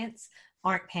electronic clients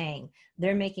aren't paying.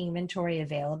 They're making inventory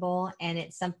available, and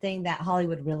it's something that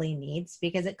Hollywood really needs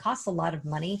because it costs a lot of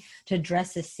money to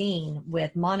dress a scene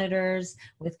with monitors,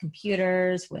 with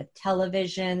computers, with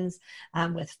televisions,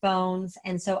 with phones.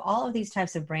 And so all of these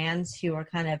types of brands who are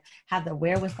kind of have the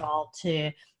wherewithal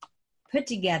to put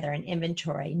together an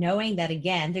inventory, knowing that,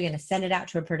 again, they're going to send it out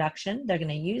to a production, they're going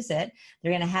to use it,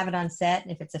 they're going to have it on set,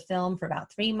 if it's a film, for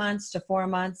about 3 months to 4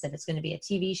 months, if it's going to be a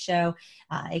TV show,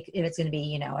 if it's going to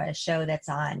be, a show that's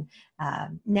on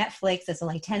Netflix that's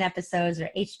only 10 episodes, or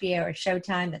HBO or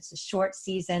Showtime that's a short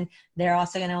season, they're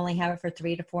also going to only have it for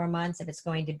 3 to 4 months. If it's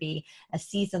going to be a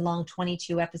season-long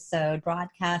 22-episode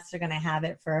broadcast, they're going to have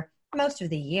it for most of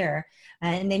the year,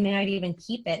 and they might even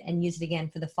keep it and use it again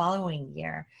for the following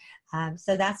year.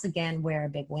 So that's, again, where a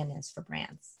big win is for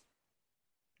brands.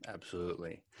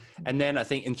 Absolutely. And then I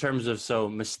think in terms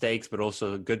of mistakes, but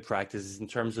also good practices in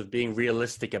terms of being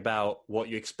realistic about what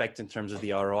you expect in terms of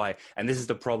the ROI. And this is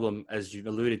the problem, as you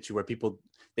alluded to, where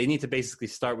they need to basically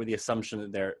start with the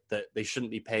assumption that they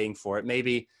shouldn't be paying for it.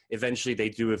 Maybe eventually they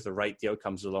do if the right deal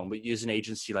comes along, but use an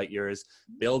agency like yours,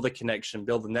 build a connection,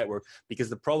 build a network, because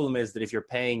the problem is that if you're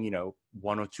paying, $100,000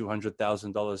 or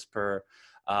 $200,000 per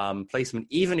placement,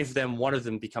 even if then one of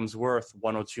them becomes worth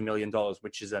 $1 or $2 million,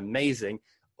 which is amazing,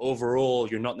 overall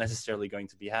you're not necessarily going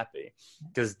to be happy,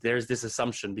 because there's this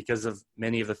assumption, because of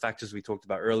many of the factors we talked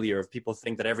about earlier, of people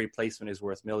think that every placement is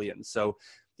worth millions. So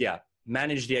yeah,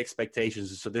 manage the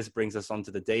expectations. So this brings us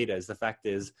onto the data. Is the fact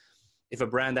is, if a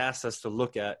brand asks us to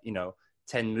look at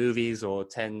 10 movies or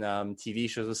 10 TV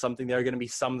shows or something, there are going to be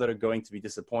some that are going to be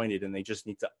disappointed, and they just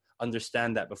need to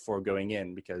understand that before going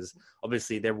in, because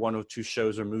obviously their 1 or 2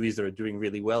 shows or movies that are doing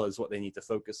really well is what they need to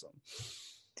focus on.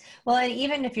 Well, and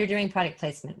even if you're doing product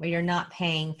placement where you're not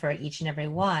paying for each and every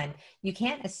one, you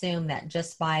can't assume that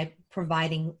just by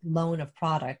providing loan of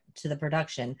product to the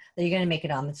production that you're going to make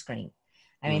it on the screen.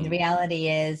 I mean, the reality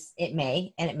is it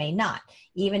may and it may not.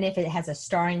 Even if it has a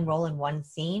starring role in one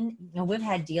scene, we've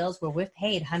had deals where we've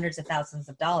paid hundreds of thousands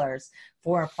of dollars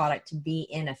for a product to be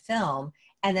in a film,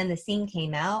 and then the scene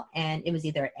came out and it was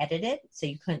either edited so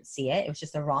you couldn't see it, it was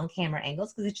just the wrong camera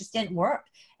angles because it just didn't work.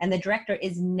 And the director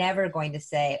is never going to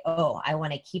say, oh, I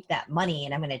want to keep that money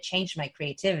and I'm going to change my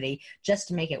creativity just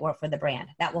to make it work for the brand.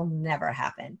 That will never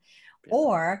happen. Yeah.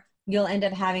 Or you'll end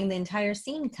up having the entire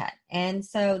scene cut. And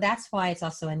so that's why it's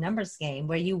also a numbers game,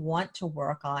 where you want to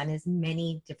work on as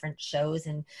many different shows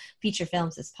and feature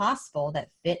films as possible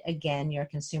that fit, again, your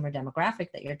consumer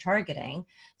demographic that you're targeting,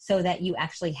 so that you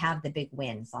actually have the big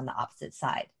wins on the opposite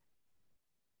side.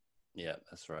 Yeah,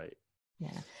 that's right.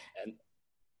 Yeah. And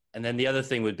And then the other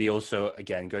thing would be also,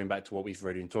 again, going back to what we've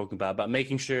already been talking about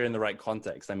making sure you're in the right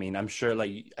context. I mean, I'm sure,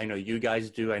 like, I know you guys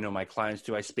do, I know my clients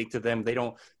do, I speak to them. They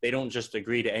don't just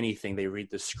agree to anything. They read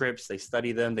the scripts, they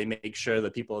study them, they make sure the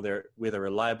people they're with are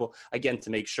reliable. Again, to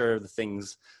make sure the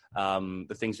things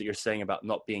that you're saying about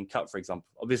not being cut, for example.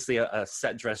 Obviously, a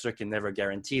set dresser can never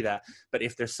guarantee that. But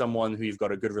if there's someone who you've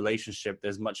got a good relationship,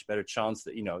 there's much better chance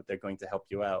that, they're going to help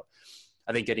you out.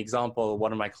 I think an example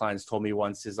one of my clients told me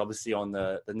once is obviously on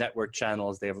the network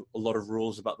channels, they have a lot of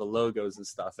rules about the logos and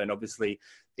stuff. And obviously,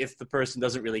 if the person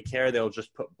doesn't really care, they'll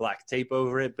just put black tape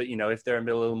over it. But, if they're a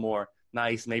little more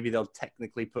nice, maybe they'll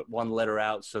technically put one letter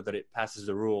out so that it passes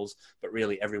the rules, but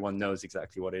really everyone knows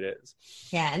exactly what it is.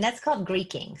 Yeah, and that's called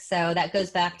Greeking. So that goes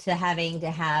back to having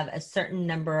to have a certain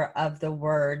number of the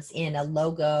words in a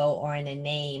logo or in a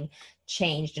name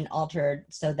changed and altered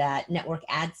so that network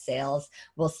ad sales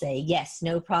will say, yes,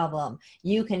 no problem.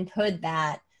 You can put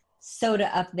that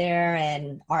soda up there,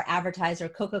 and our advertiser,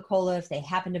 Coca-Cola, if they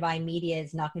happen to buy media,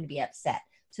 is not going to be upset.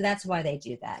 So that's why they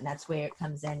do that. And that's where it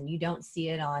comes in. You don't see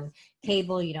it on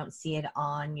cable. You don't see it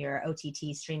on your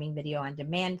OTT streaming video on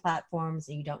demand platforms.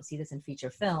 And you don't see this in feature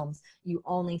films. You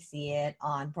only see it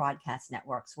on broadcast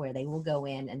networks where they will go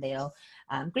in and they'll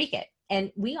Greek it.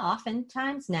 And we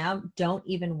oftentimes now don't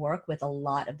even work with a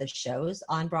lot of the shows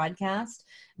on broadcast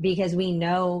because we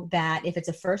know that if it's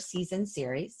a first season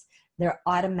series, they're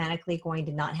automatically going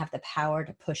to not have the power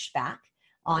to push back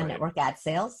on network ad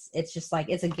sales. It's just like,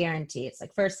 it's a guarantee. It's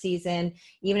like first season,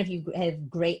 even if you have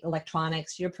great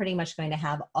electronics, you're pretty much going to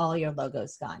have all your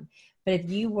logos gone. But if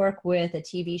you work with a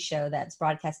TV show that's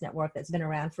broadcast network that's been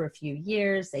around for a few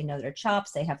years, they know their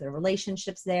chops, they have their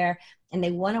relationships there, and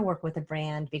they want to work with a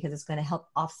brand because it's going to help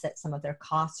offset some of their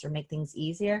costs or make things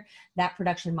easier, that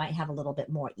production might have a little bit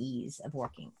more ease of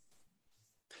working.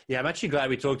 Yeah, I'm actually glad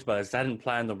we talked about this. I hadn't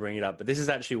planned on bringing it up, but this is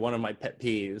actually one of my pet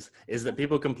peeves, is that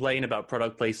people complain about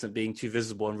product placement being too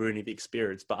visible and ruining the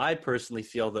experience. But I personally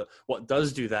feel that what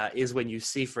does do that is when you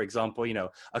see, for example,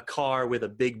 a car with a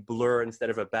big blur instead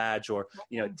of a badge, or,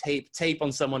 tape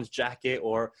on someone's jacket,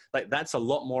 or like, that's a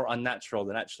lot more unnatural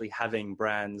than actually having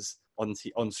brands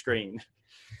on screen.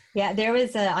 Yeah, there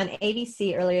was on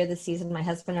ABC earlier this season, my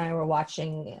husband and I were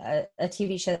watching a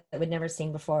TV show that we'd never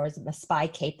seen before. It was a spy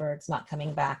caper. It's not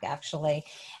coming back, actually.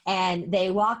 And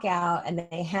they walk out and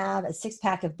they have a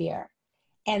 6-pack of beer.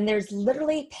 And there's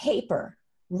literally paper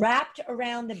wrapped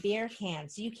around the beer can.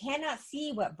 So you cannot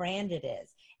see what brand it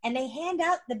is. And they hand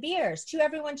out the beers to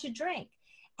everyone to drink.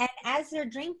 And as they're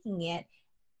drinking it,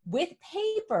 with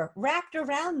paper wrapped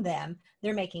around them,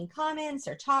 they're making comments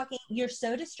or talking. You're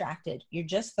so distracted. You're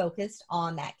just focused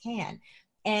on that can.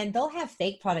 And they'll have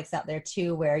fake products out there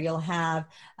too, where you'll have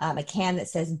a can that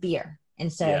says beer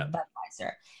instead of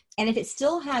Budweiser. And if it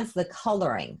still has the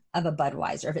coloring of a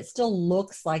Budweiser, if it still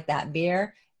looks like that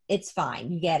beer, it's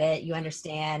fine. You get it. You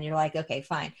understand. You're like, okay,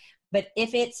 fine. But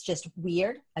if it's just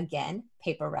weird, again,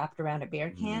 paper wrapped around a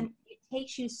beer can, it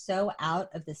takes you so out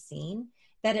of the scene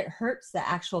that it hurts the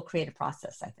actual creative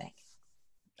process, I think.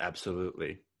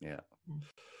 Absolutely. Yeah.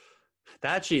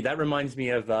 That reminds me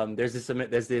of, there's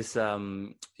this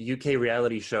UK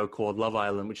reality show called Love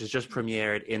Island, which has just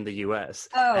premiered in the US.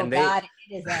 Oh, God,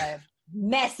 it is a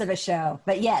mess of a show,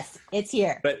 but yes, it's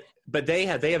here. But they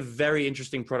have very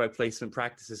interesting product placement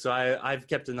practices. So I've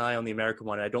kept an eye on the American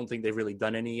one. I don't think they've really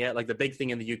done any yet. Like, the big thing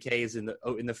in the UK is in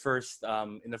the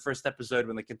first episode,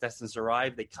 when the contestants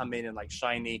arrive, they come in like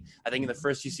shiny. I think in the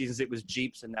first few seasons it was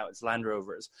Jeeps, and now it's Land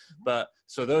Rovers. But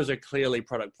so those are clearly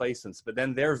product placements. But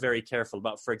then they're very careful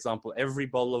about, for example, every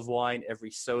bottle of wine,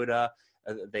 every soda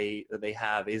they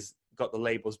have is got the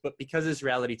labels. But because it's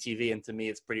reality TV, and to me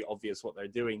it's pretty obvious what they're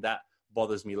doing, that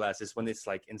bothers me less. Is when it's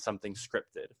like in something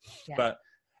scripted. But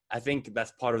I think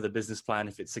that's part of the business plan.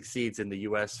 If it succeeds in the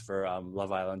US for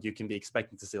Love Island, you can be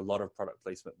expecting to see a lot of product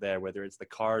placement there, whether it's the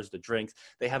cars, the drinks.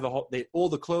 They have all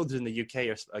the clothes in the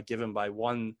UK are given by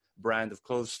one brand of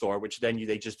clothes store, which then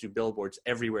they just do billboards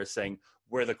everywhere saying,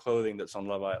 we're the clothing that's on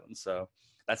Love Island. So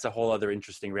that's a whole other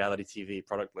interesting reality TV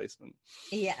product placement.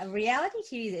 Yeah, reality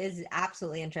TV is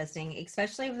absolutely interesting,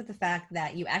 especially with the fact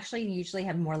that you actually usually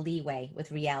have more leeway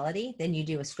with reality than you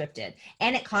do with scripted.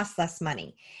 And it costs less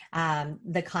money.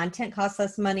 The content costs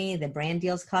less money, the brand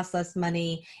deals cost less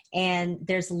money, and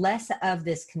there's less of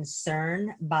this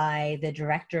concern by the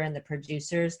director and the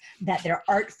producers that their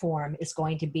art form is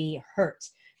going to be hurt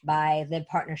by the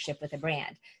partnership with a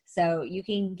brand. So you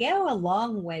can go a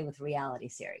long way with reality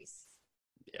series.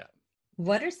 Yeah.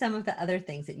 What are some of the other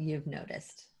things that you've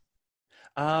noticed?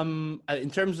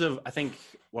 In terms of, I think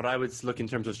what I would look in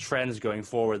terms of trends going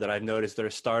forward that I've noticed that are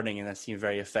starting and that seem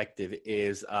very effective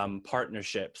is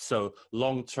partnerships. So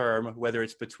long term, whether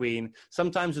it's between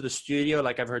sometimes with a studio,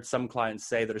 like I've heard some clients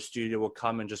say that a studio will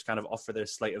come and just kind of offer their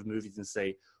slate of movies and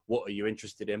say, what are you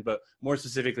interested in? But more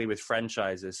specifically with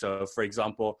franchises. So for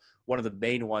example, one of the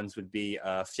main ones would be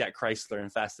Fiat Chrysler in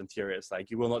Fast and Furious. Like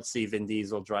you will not see Vin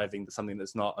Diesel driving something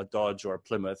that's not a Dodge or a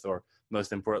Plymouth or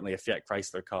most importantly, a Fiat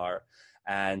Chrysler car.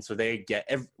 And so they get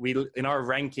in our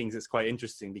rankings, it's quite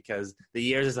interesting because the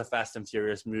years as a Fast and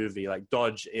Furious movie, like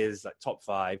Dodge is like top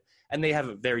 5, and they have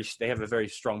a very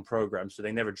strong program, so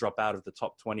they never drop out of the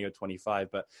top 20 or 25.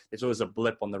 But there's always a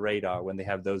blip on the radar when they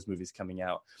have those movies coming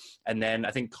out. And then I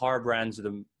think car brands are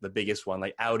the biggest one.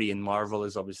 Like Audi and Marvel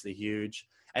is obviously huge.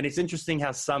 And it's interesting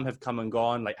how some have come and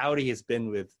gone. Like Audi has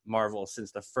been with Marvel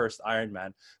since the first Iron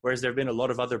Man, whereas there have been a lot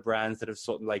of other brands that have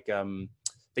sort of like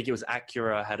I think it was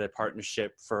Acura had a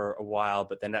partnership for a while,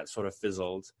 but then that sort of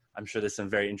fizzled. I'm sure there's some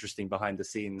very interesting behind the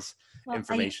scenes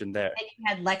information there. And you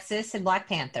had Lexus and Black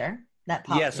Panther that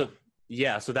popped.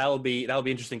 So that'll be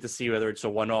interesting to see whether it's a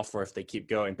one-off or if they keep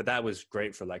going. But that was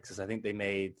great for Lexus. I think they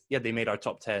made our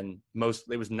top 10.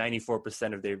 It was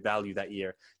 94% of their value that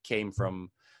year came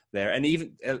from there. And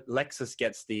even Lexus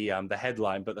gets the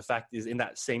headline, but the fact is in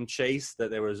that same chase that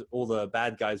there was all the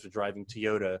bad guys were driving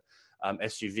Toyota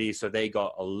SUV, so they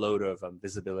got a load of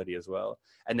visibility as well.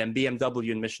 And then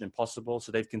BMW and Mission Impossible,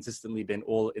 so they've consistently been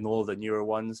all of the newer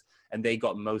ones, and they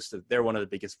got they're one of the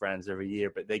biggest brands every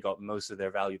year, but they got most of their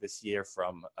value this year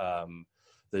from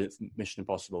the Mission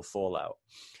Impossible Fallout.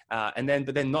 But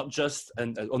then not just,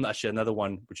 actually another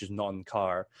one which is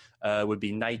non-car would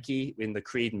be Nike in the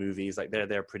Creed movies. Like they're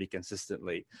there pretty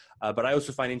consistently. But I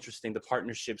also find interesting the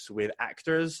partnerships with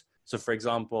actors. So for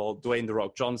example, Dwayne "The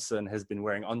Rock" Johnson has been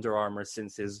wearing Under Armour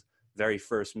since his very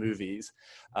first movies.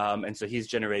 And so he's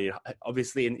generated,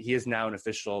 obviously, and he is now an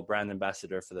official brand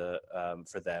ambassador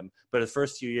for them. But the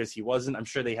first few years he wasn't. I'm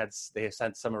sure they have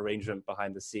had some arrangement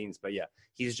behind the scenes, but yeah,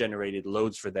 he's generated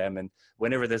loads for them. And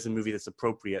whenever there's a movie that's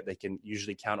appropriate, they can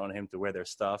usually count on him to wear their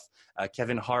stuff.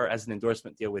 Kevin Hart has an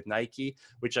endorsement deal with Nike,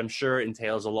 which I'm sure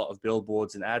entails a lot of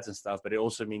billboards and ads and stuff, but it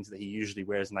also means that he usually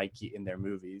wears Nike in the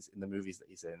movies that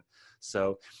he's in.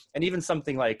 So, and even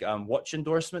something like watch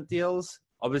endorsement deals,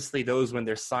 obviously those when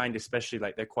they're signed, especially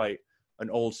like they're quite an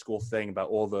old school thing about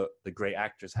all the great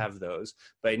actors have those.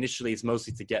 But initially it's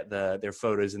mostly to get their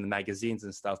photos in the magazines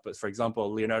and stuff. But for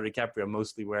example, Leonardo DiCaprio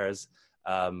mostly wears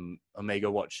Omega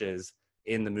watches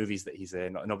in the movies that he's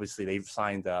in. And obviously they've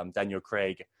signed Daniel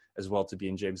Craig as well to be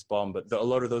in James Bond. But a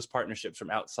lot of those partnerships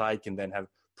from outside can then have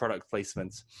product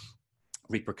placements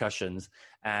repercussions.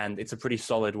 And it's a pretty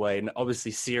solid way. And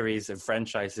obviously series and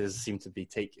franchises seem to be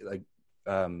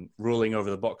ruling over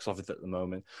the box office at the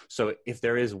moment. So if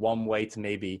there is one way to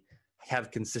maybe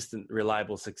have consistent,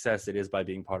 reliable success, it is by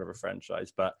being part of a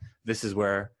franchise. But this is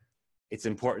where it's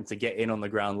important to get in on the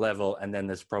ground level. And then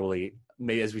there's probably,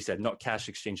 maybe, as we said, not cash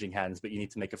exchanging hands, but you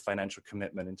need to make a financial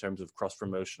commitment in terms of cross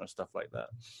promotion or stuff like that.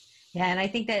 Yeah. And I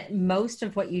think that most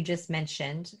of what you just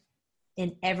mentioned,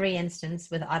 in every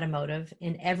instance with automotive,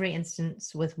 in every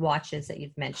instance with watches that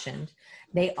you've mentioned,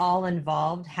 they all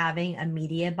involved having a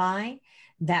media buy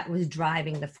that was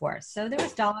driving the force. So there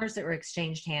was dollars that were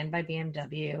exchanged hand by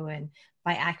BMW and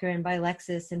by Acura and by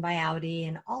Lexus and by Audi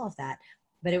and all of that.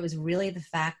 But it was really the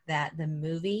fact that the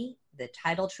movie, the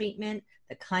title treatment,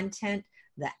 the content,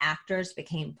 the actors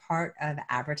became part of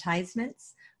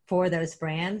advertisements for those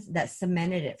brands that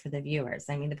cemented it for the viewers.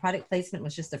 I mean, the product placement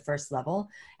was just the first level,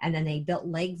 and then they built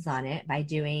legs on it by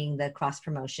doing the cross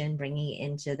promotion, bringing it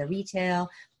into the retail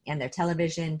and their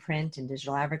television, print, and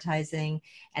digital advertising,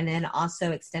 and then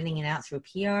also extending it out through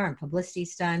PR and publicity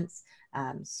stunts,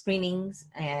 screenings,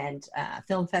 and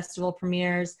film festival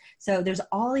premieres. So there's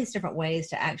all these different ways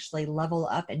to actually level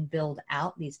up and build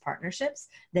out these partnerships.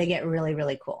 They get really,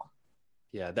 really cool.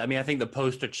 Yeah, I mean, I think the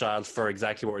poster child for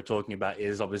exactly what we're talking about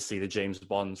is obviously the James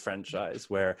Bond franchise,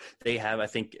 where they have, I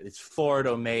think it's Ford,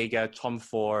 Omega, Tom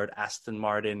Ford, Aston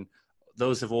Martin.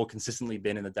 Those have all consistently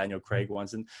been in the Daniel Craig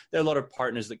ones. And there are a lot of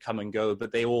partners that come and go,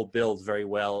 but they all build very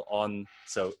well on,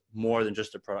 so more than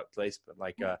just a product placement.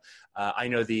 Like I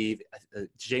know the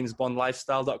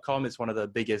JamesBondLifestyle.com is one of the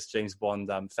biggest James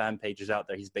Bond fan pages out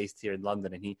there. He's based here in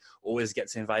London, and he always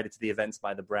gets invited to the events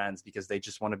by the brands because they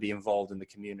just want to be involved in the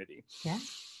community. Yeah.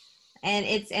 And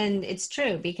it's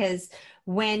true, because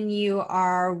when you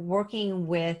are working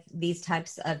with these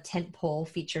types of tentpole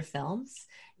feature films,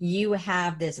 you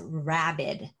have this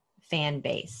rabid fan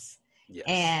base. Yes.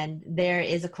 And there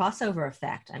is a crossover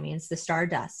effect. I mean, it's the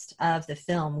stardust of the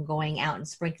film going out and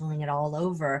sprinkling it all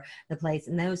over the place.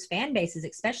 And those fan bases,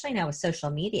 especially now with social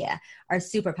media, are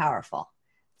super powerful.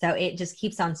 So it just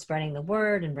keeps on spreading the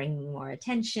word and bringing more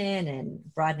attention and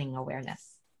broadening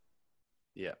awareness.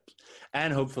 Yeah.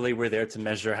 And hopefully we're there to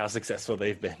measure how successful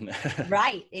they've been.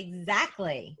 Right,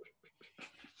 exactly.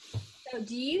 So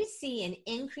do you see an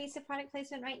increase of product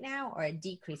placement right now or a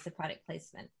decrease of product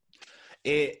placement?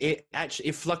 It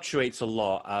actually fluctuates a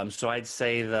lot. So I'd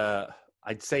say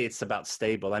it's about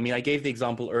stable. I mean, I gave the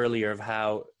example earlier of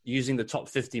how using the top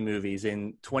 50 movies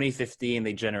in 2015,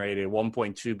 they generated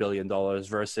 $1.2 billion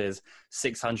versus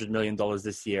 $600 million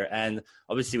this year. And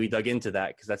obviously we dug into that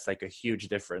because that's like a huge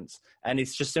difference. And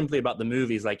it's just simply about the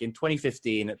movies. Like in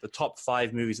 2015, the top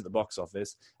 5 movies at the box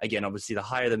office, again, obviously the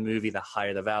higher the movie, the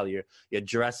higher the value. You had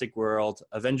Jurassic World,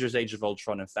 Avengers Age of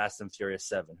Ultron, and Fast and Furious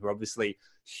 7, who are obviously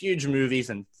huge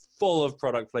movies and full of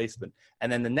product placement.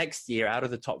 And then the next year, out of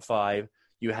the top 5,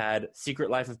 you had Secret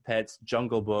Life of Pets,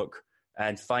 Jungle Book,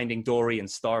 and Finding Dory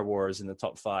and Star Wars in the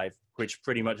top 5, which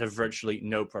pretty much have virtually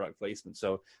no product placement.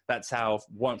 So that's how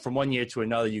from one year to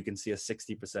another, you can see a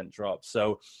 60% drop.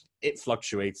 So it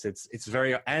fluctuates. It's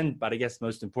very, but I guess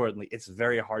most importantly, it's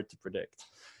very hard to predict.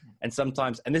 And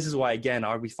sometimes, and this is why, again,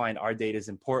 we find our data is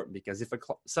important, because if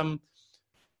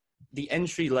the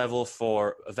entry level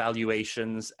for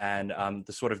evaluations and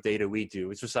the sort of data we do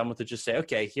is for someone to just say,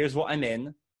 okay, here's what I'm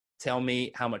in, tell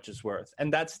me how much it's worth.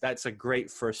 And that's a great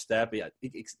first step.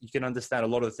 You can understand a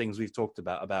lot of the things we've talked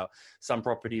about some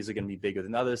properties are going to be bigger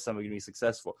than others, some are going to be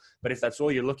successful. But if that's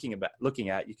all you're looking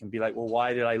at, you can be like, well,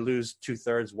 why did I lose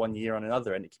 2/3 one year on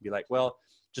another? And it can be like, well,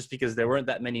 just because there weren't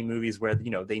that many movies where,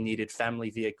 they needed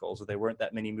family vehicles, or there weren't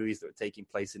that many movies that were taking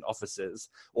place in offices,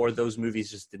 or those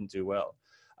movies just didn't do well.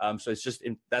 So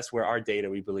that's where our data,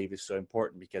 we believe, is so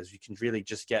important, because you can really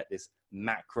just get this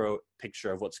macro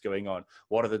picture of what's going on.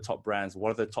 What are the top brands? What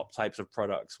are the top types of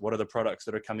products? What are the products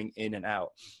that are coming in and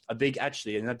out? A big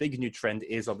new trend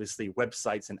is obviously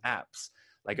websites and apps.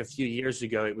 Like a few years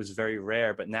ago, it was very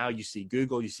rare, but now you see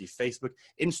Google, you see Facebook.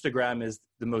 Instagram is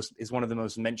one of the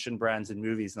most mentioned brands in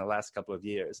movies in the last couple of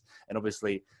years. And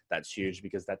obviously that's huge,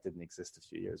 because that didn't exist a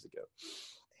few years ago.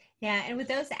 Yeah, and with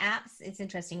those apps, it's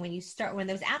interesting. When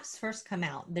those apps first come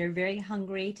out, they're very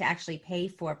hungry to actually pay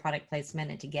for product placement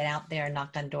and to get out there and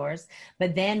knock on doors.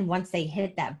 But then once they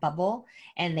hit that bubble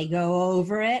and they go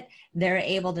over it, they're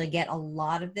able to get a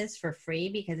lot of this for free,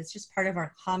 because it's just part of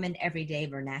our common everyday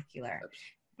vernacular.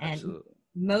 Absolutely.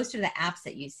 And most of the apps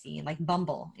that you see, like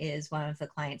Bumble is one of the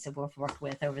clients that we've worked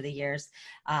with over the years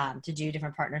to do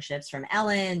different partnerships, from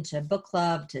Ellen to Book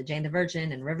Club to Jane the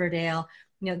Virgin and Riverdale.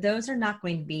 Those are not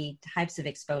going to be types of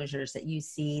exposures that you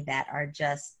see that are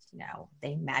just,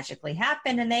 they magically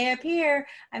happen and they appear.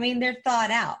 I mean, they're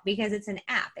thought out, because it's an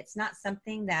app. It's not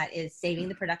something that is saving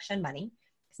the production money.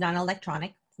 It's not an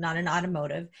electronic. It's not an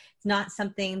automotive. It's not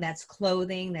something that's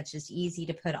clothing that's just easy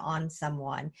to put on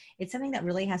someone. It's something that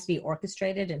really has to be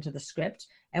orchestrated into the script.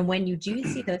 And when you do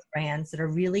see those brands that are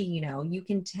really, you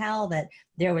can tell that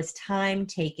there was time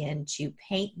taken to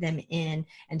paint them in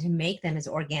and to make them as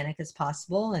organic as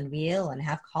possible and real and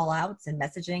have call outs and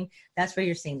messaging. That's where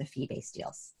you're seeing the fee-based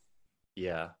deals.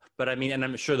 Yeah. But I mean, and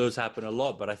I'm sure those happen a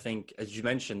lot, but I think, as you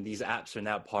mentioned, these apps are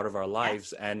now part of our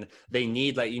lives, and they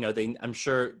need, I'm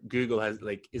sure Google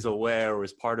is aware or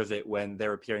is part of it when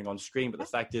they're appearing on screen. But the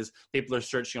fact is, people are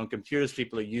searching on computers,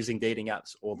 people are using dating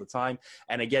apps all the time.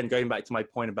 And again, going back to my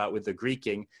point about with the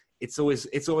Greeking, it's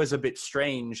always a bit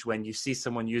strange when you see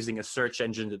someone using a search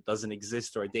engine that doesn't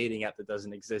exist, or a dating app that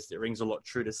doesn't exist. It rings a lot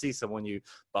true to see someone use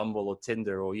Bumble or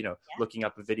Tinder, or, looking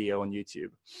up a video on YouTube.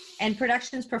 And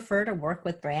productions prefer to work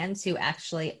with brands who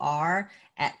actually are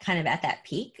at that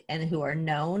peak and who are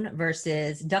known,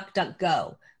 versus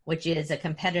DuckDuckGo, which is a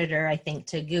competitor, I think,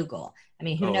 to Google. I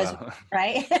mean, who knows, wow.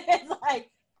 Right? It's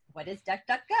like, what is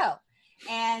DuckDuckGo?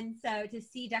 And so to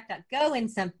see DuckDuckGo in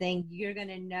something, you're going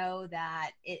to know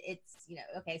that it's,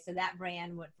 okay, so that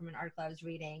brand went from an article I was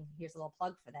reading. Here's a little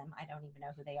plug for them. I don't even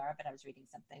know who they are, but I was reading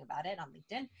something about it on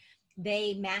LinkedIn.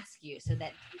 They mask you so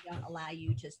that they don't allow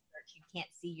you to search. You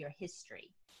can't see your history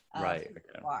of right. who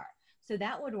you are. So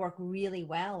that would work really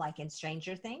well, like in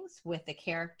Stranger Things, with the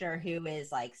character who is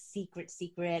like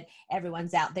secret,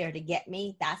 everyone's out there to get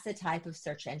me. That's the type of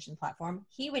search engine platform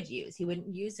he would use. He wouldn't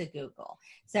use a Google.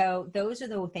 So those are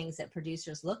the things that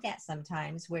producers look at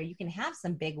sometimes, where you can have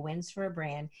some big wins for a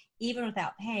brand, even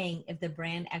without paying, if the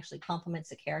brand actually complements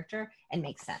the character and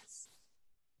makes sense.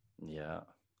 Yeah.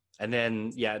 And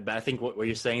then, yeah, but I think what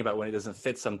you're saying about when it doesn't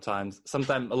fit sometimes,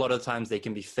 a lot of times they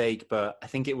can be fake, but I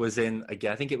think it was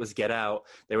Get Out.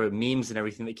 There were memes and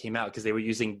everything that came out because they were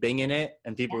using Bing in it,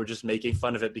 and people were just making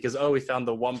fun of it because, we found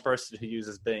the one person who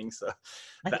uses Bing. So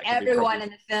like everyone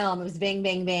in the film, it was Bing,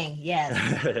 Bing, Bing. Yes.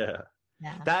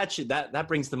 Yeah. That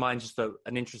brings to mind just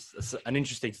an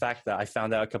interesting fact that I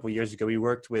found out a couple of years ago. We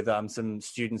worked with some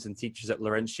students and teachers at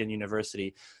Laurentian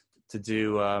University to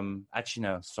do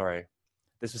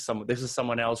This was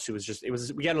someone else who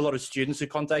we had a lot of students who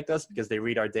contact us because they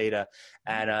read our data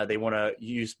and they want to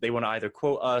either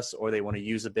quote us or they want to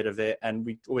use a bit of it, and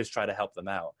we always try to help them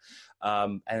out.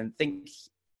 And think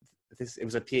it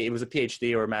was a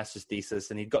PhD or a master's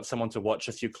thesis, and he'd got someone to watch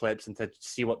a few clips and to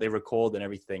see what they recalled and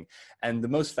everything. And the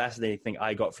most fascinating thing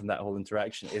I got from that whole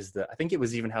interaction is that I think it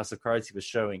was even House of Cards he was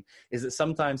showing, is that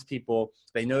sometimes people,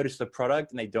 they notice the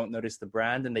product and they don't notice the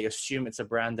brand, and they assume it's a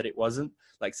brand that it wasn't.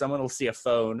 Like someone will see a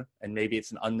phone and maybe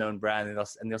it's an unknown brand,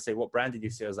 and they'll say, "What brand did you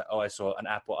see?" I was like, "Oh, I saw an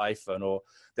Apple iPhone." Or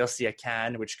they'll see a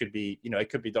can, which could be, it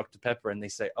could be Dr. Pepper, and they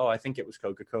say, "Oh, I think it was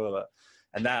Coca-Cola."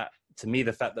 And that, to me,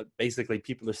 the fact that basically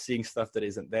people are seeing stuff that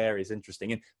isn't there is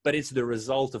interesting. But it's the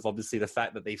result of obviously the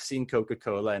fact that they've seen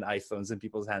Coca-Cola and iPhones in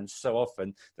people's hands so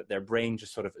often that their brain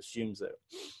just sort of assumes it.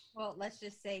 Well, let's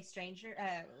just say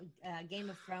Game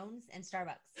of Thrones and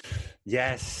Starbucks.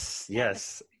 Yes.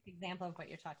 That's a perfect example of what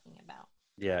you're talking about.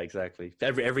 Yeah, exactly.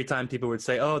 Every time people would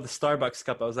say, "Oh, the Starbucks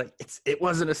cup," I was like, it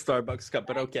wasn't a Starbucks cup,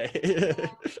 but okay.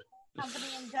 Company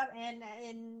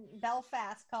in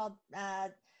Belfast called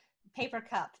Paper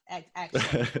Cup,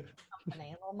 actually. Company,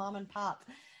 a little mom and pop.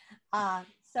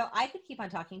 So I could keep on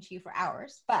talking to you for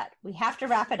hours, but we have to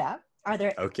wrap it up.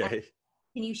 Okay.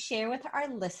 Can you share with our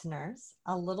listeners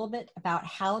a little bit about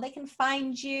how they can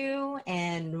find you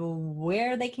and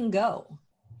where they can go?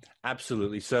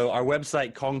 Absolutely. So our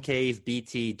website,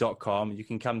 concavebt.com, you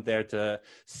can come there to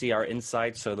see our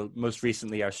insights. So most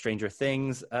recently, our Stranger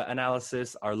Things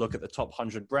analysis, our look at the top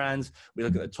 100 brands. We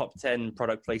look at the top 10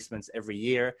 product placements every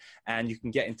year. And you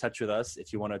can get in touch with us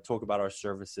if you want to talk about our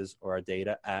services or our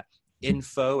data at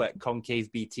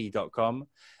info@concavebt.com.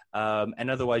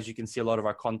 And otherwise, you can see a lot of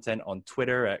our content on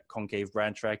Twitter at Concave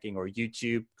Brand Tracking, or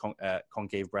YouTube,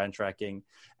 Concave Brand Tracking,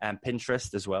 and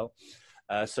Pinterest as well.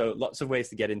 So lots of ways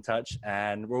to get in touch,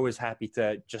 and we're always happy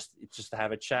to just to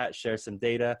have a chat, share some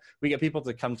data. We get people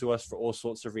to come to us for all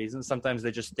sorts of reasons. Sometimes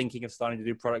they're just thinking of starting to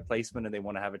do product placement and they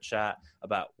want to have a chat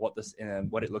about what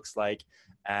it looks like,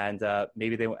 and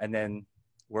and then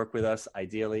work with us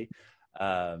ideally.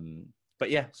 But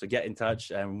yeah, so get in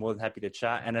touch, and we're more than happy to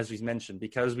chat. And as we mentioned,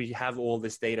 because we have all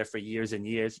this data for years and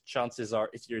years, chances are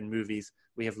if you're in movies,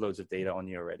 we have loads of data on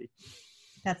you already.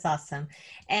 That's awesome.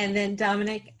 And then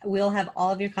Dominic, we'll have all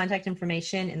of your contact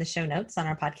information in the show notes on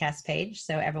our podcast page.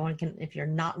 So everyone can, if you're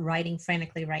not writing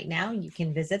frantically right now, you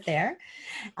can visit there.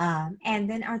 And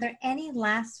then are there any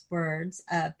last words,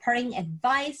 parting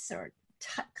advice or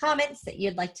comments that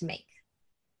you'd like to make?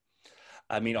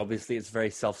 I mean, obviously it's very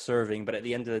self-serving, but at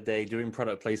the end of the day, doing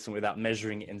product placement without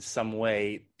measuring it in some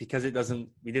way, because we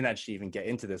didn't actually even get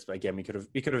into this, but again, we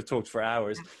could have talked for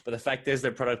hours, but the fact is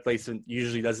that product placement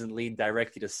usually doesn't lead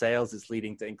directly to sales. It's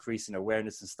leading to increase in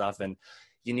awareness and stuff. And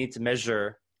you need to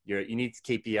measure you need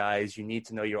KPIs, you need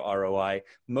to know your ROI,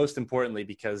 most importantly,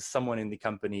 because someone in the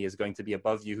company is going to be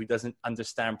above you who doesn't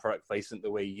understand product placement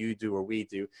the way you do or we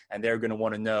do. And they're going to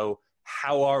want to know,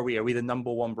 how are we? Are we the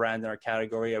number one brand in our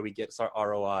category? Are we getting our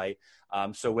ROI?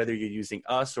 So whether you're using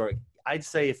us, or I'd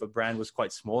say if a brand was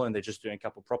quite small and they're just doing a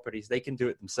couple properties, they can do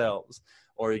it themselves,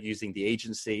 or using the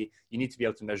agency. You need to be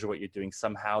able to measure what you're doing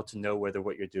somehow to know whether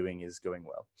what you're doing is going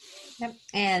well. Yep.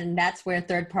 And that's where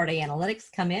third-party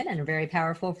analytics come in and are very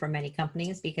powerful for many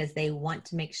companies, because they want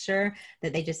to make sure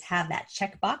that they just have that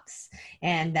checkbox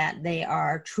and that they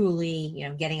are truly,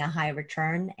 getting a high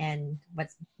return. And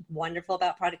what's wonderful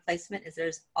about product placement is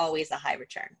there's always a high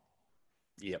return.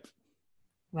 Yep.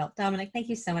 Well, Dominic, thank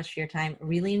you so much for your time.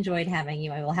 Really enjoyed having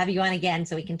you. I will have you on again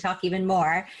so we can talk even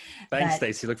more. Thanks,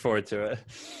 Stacey. Look forward to it.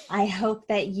 I hope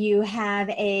that you have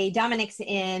Dominic's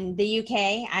in the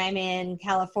UK. I'm in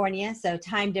California, so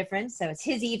time difference. So it's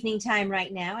his evening time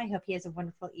right now. I hope he has a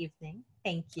wonderful evening.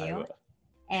 Thank you.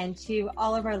 And to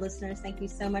all of our listeners, thank you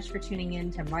so much for tuning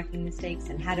in to Marketing Mistakes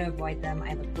and How to Avoid Them.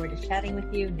 I look forward to chatting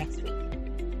with you next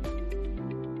week.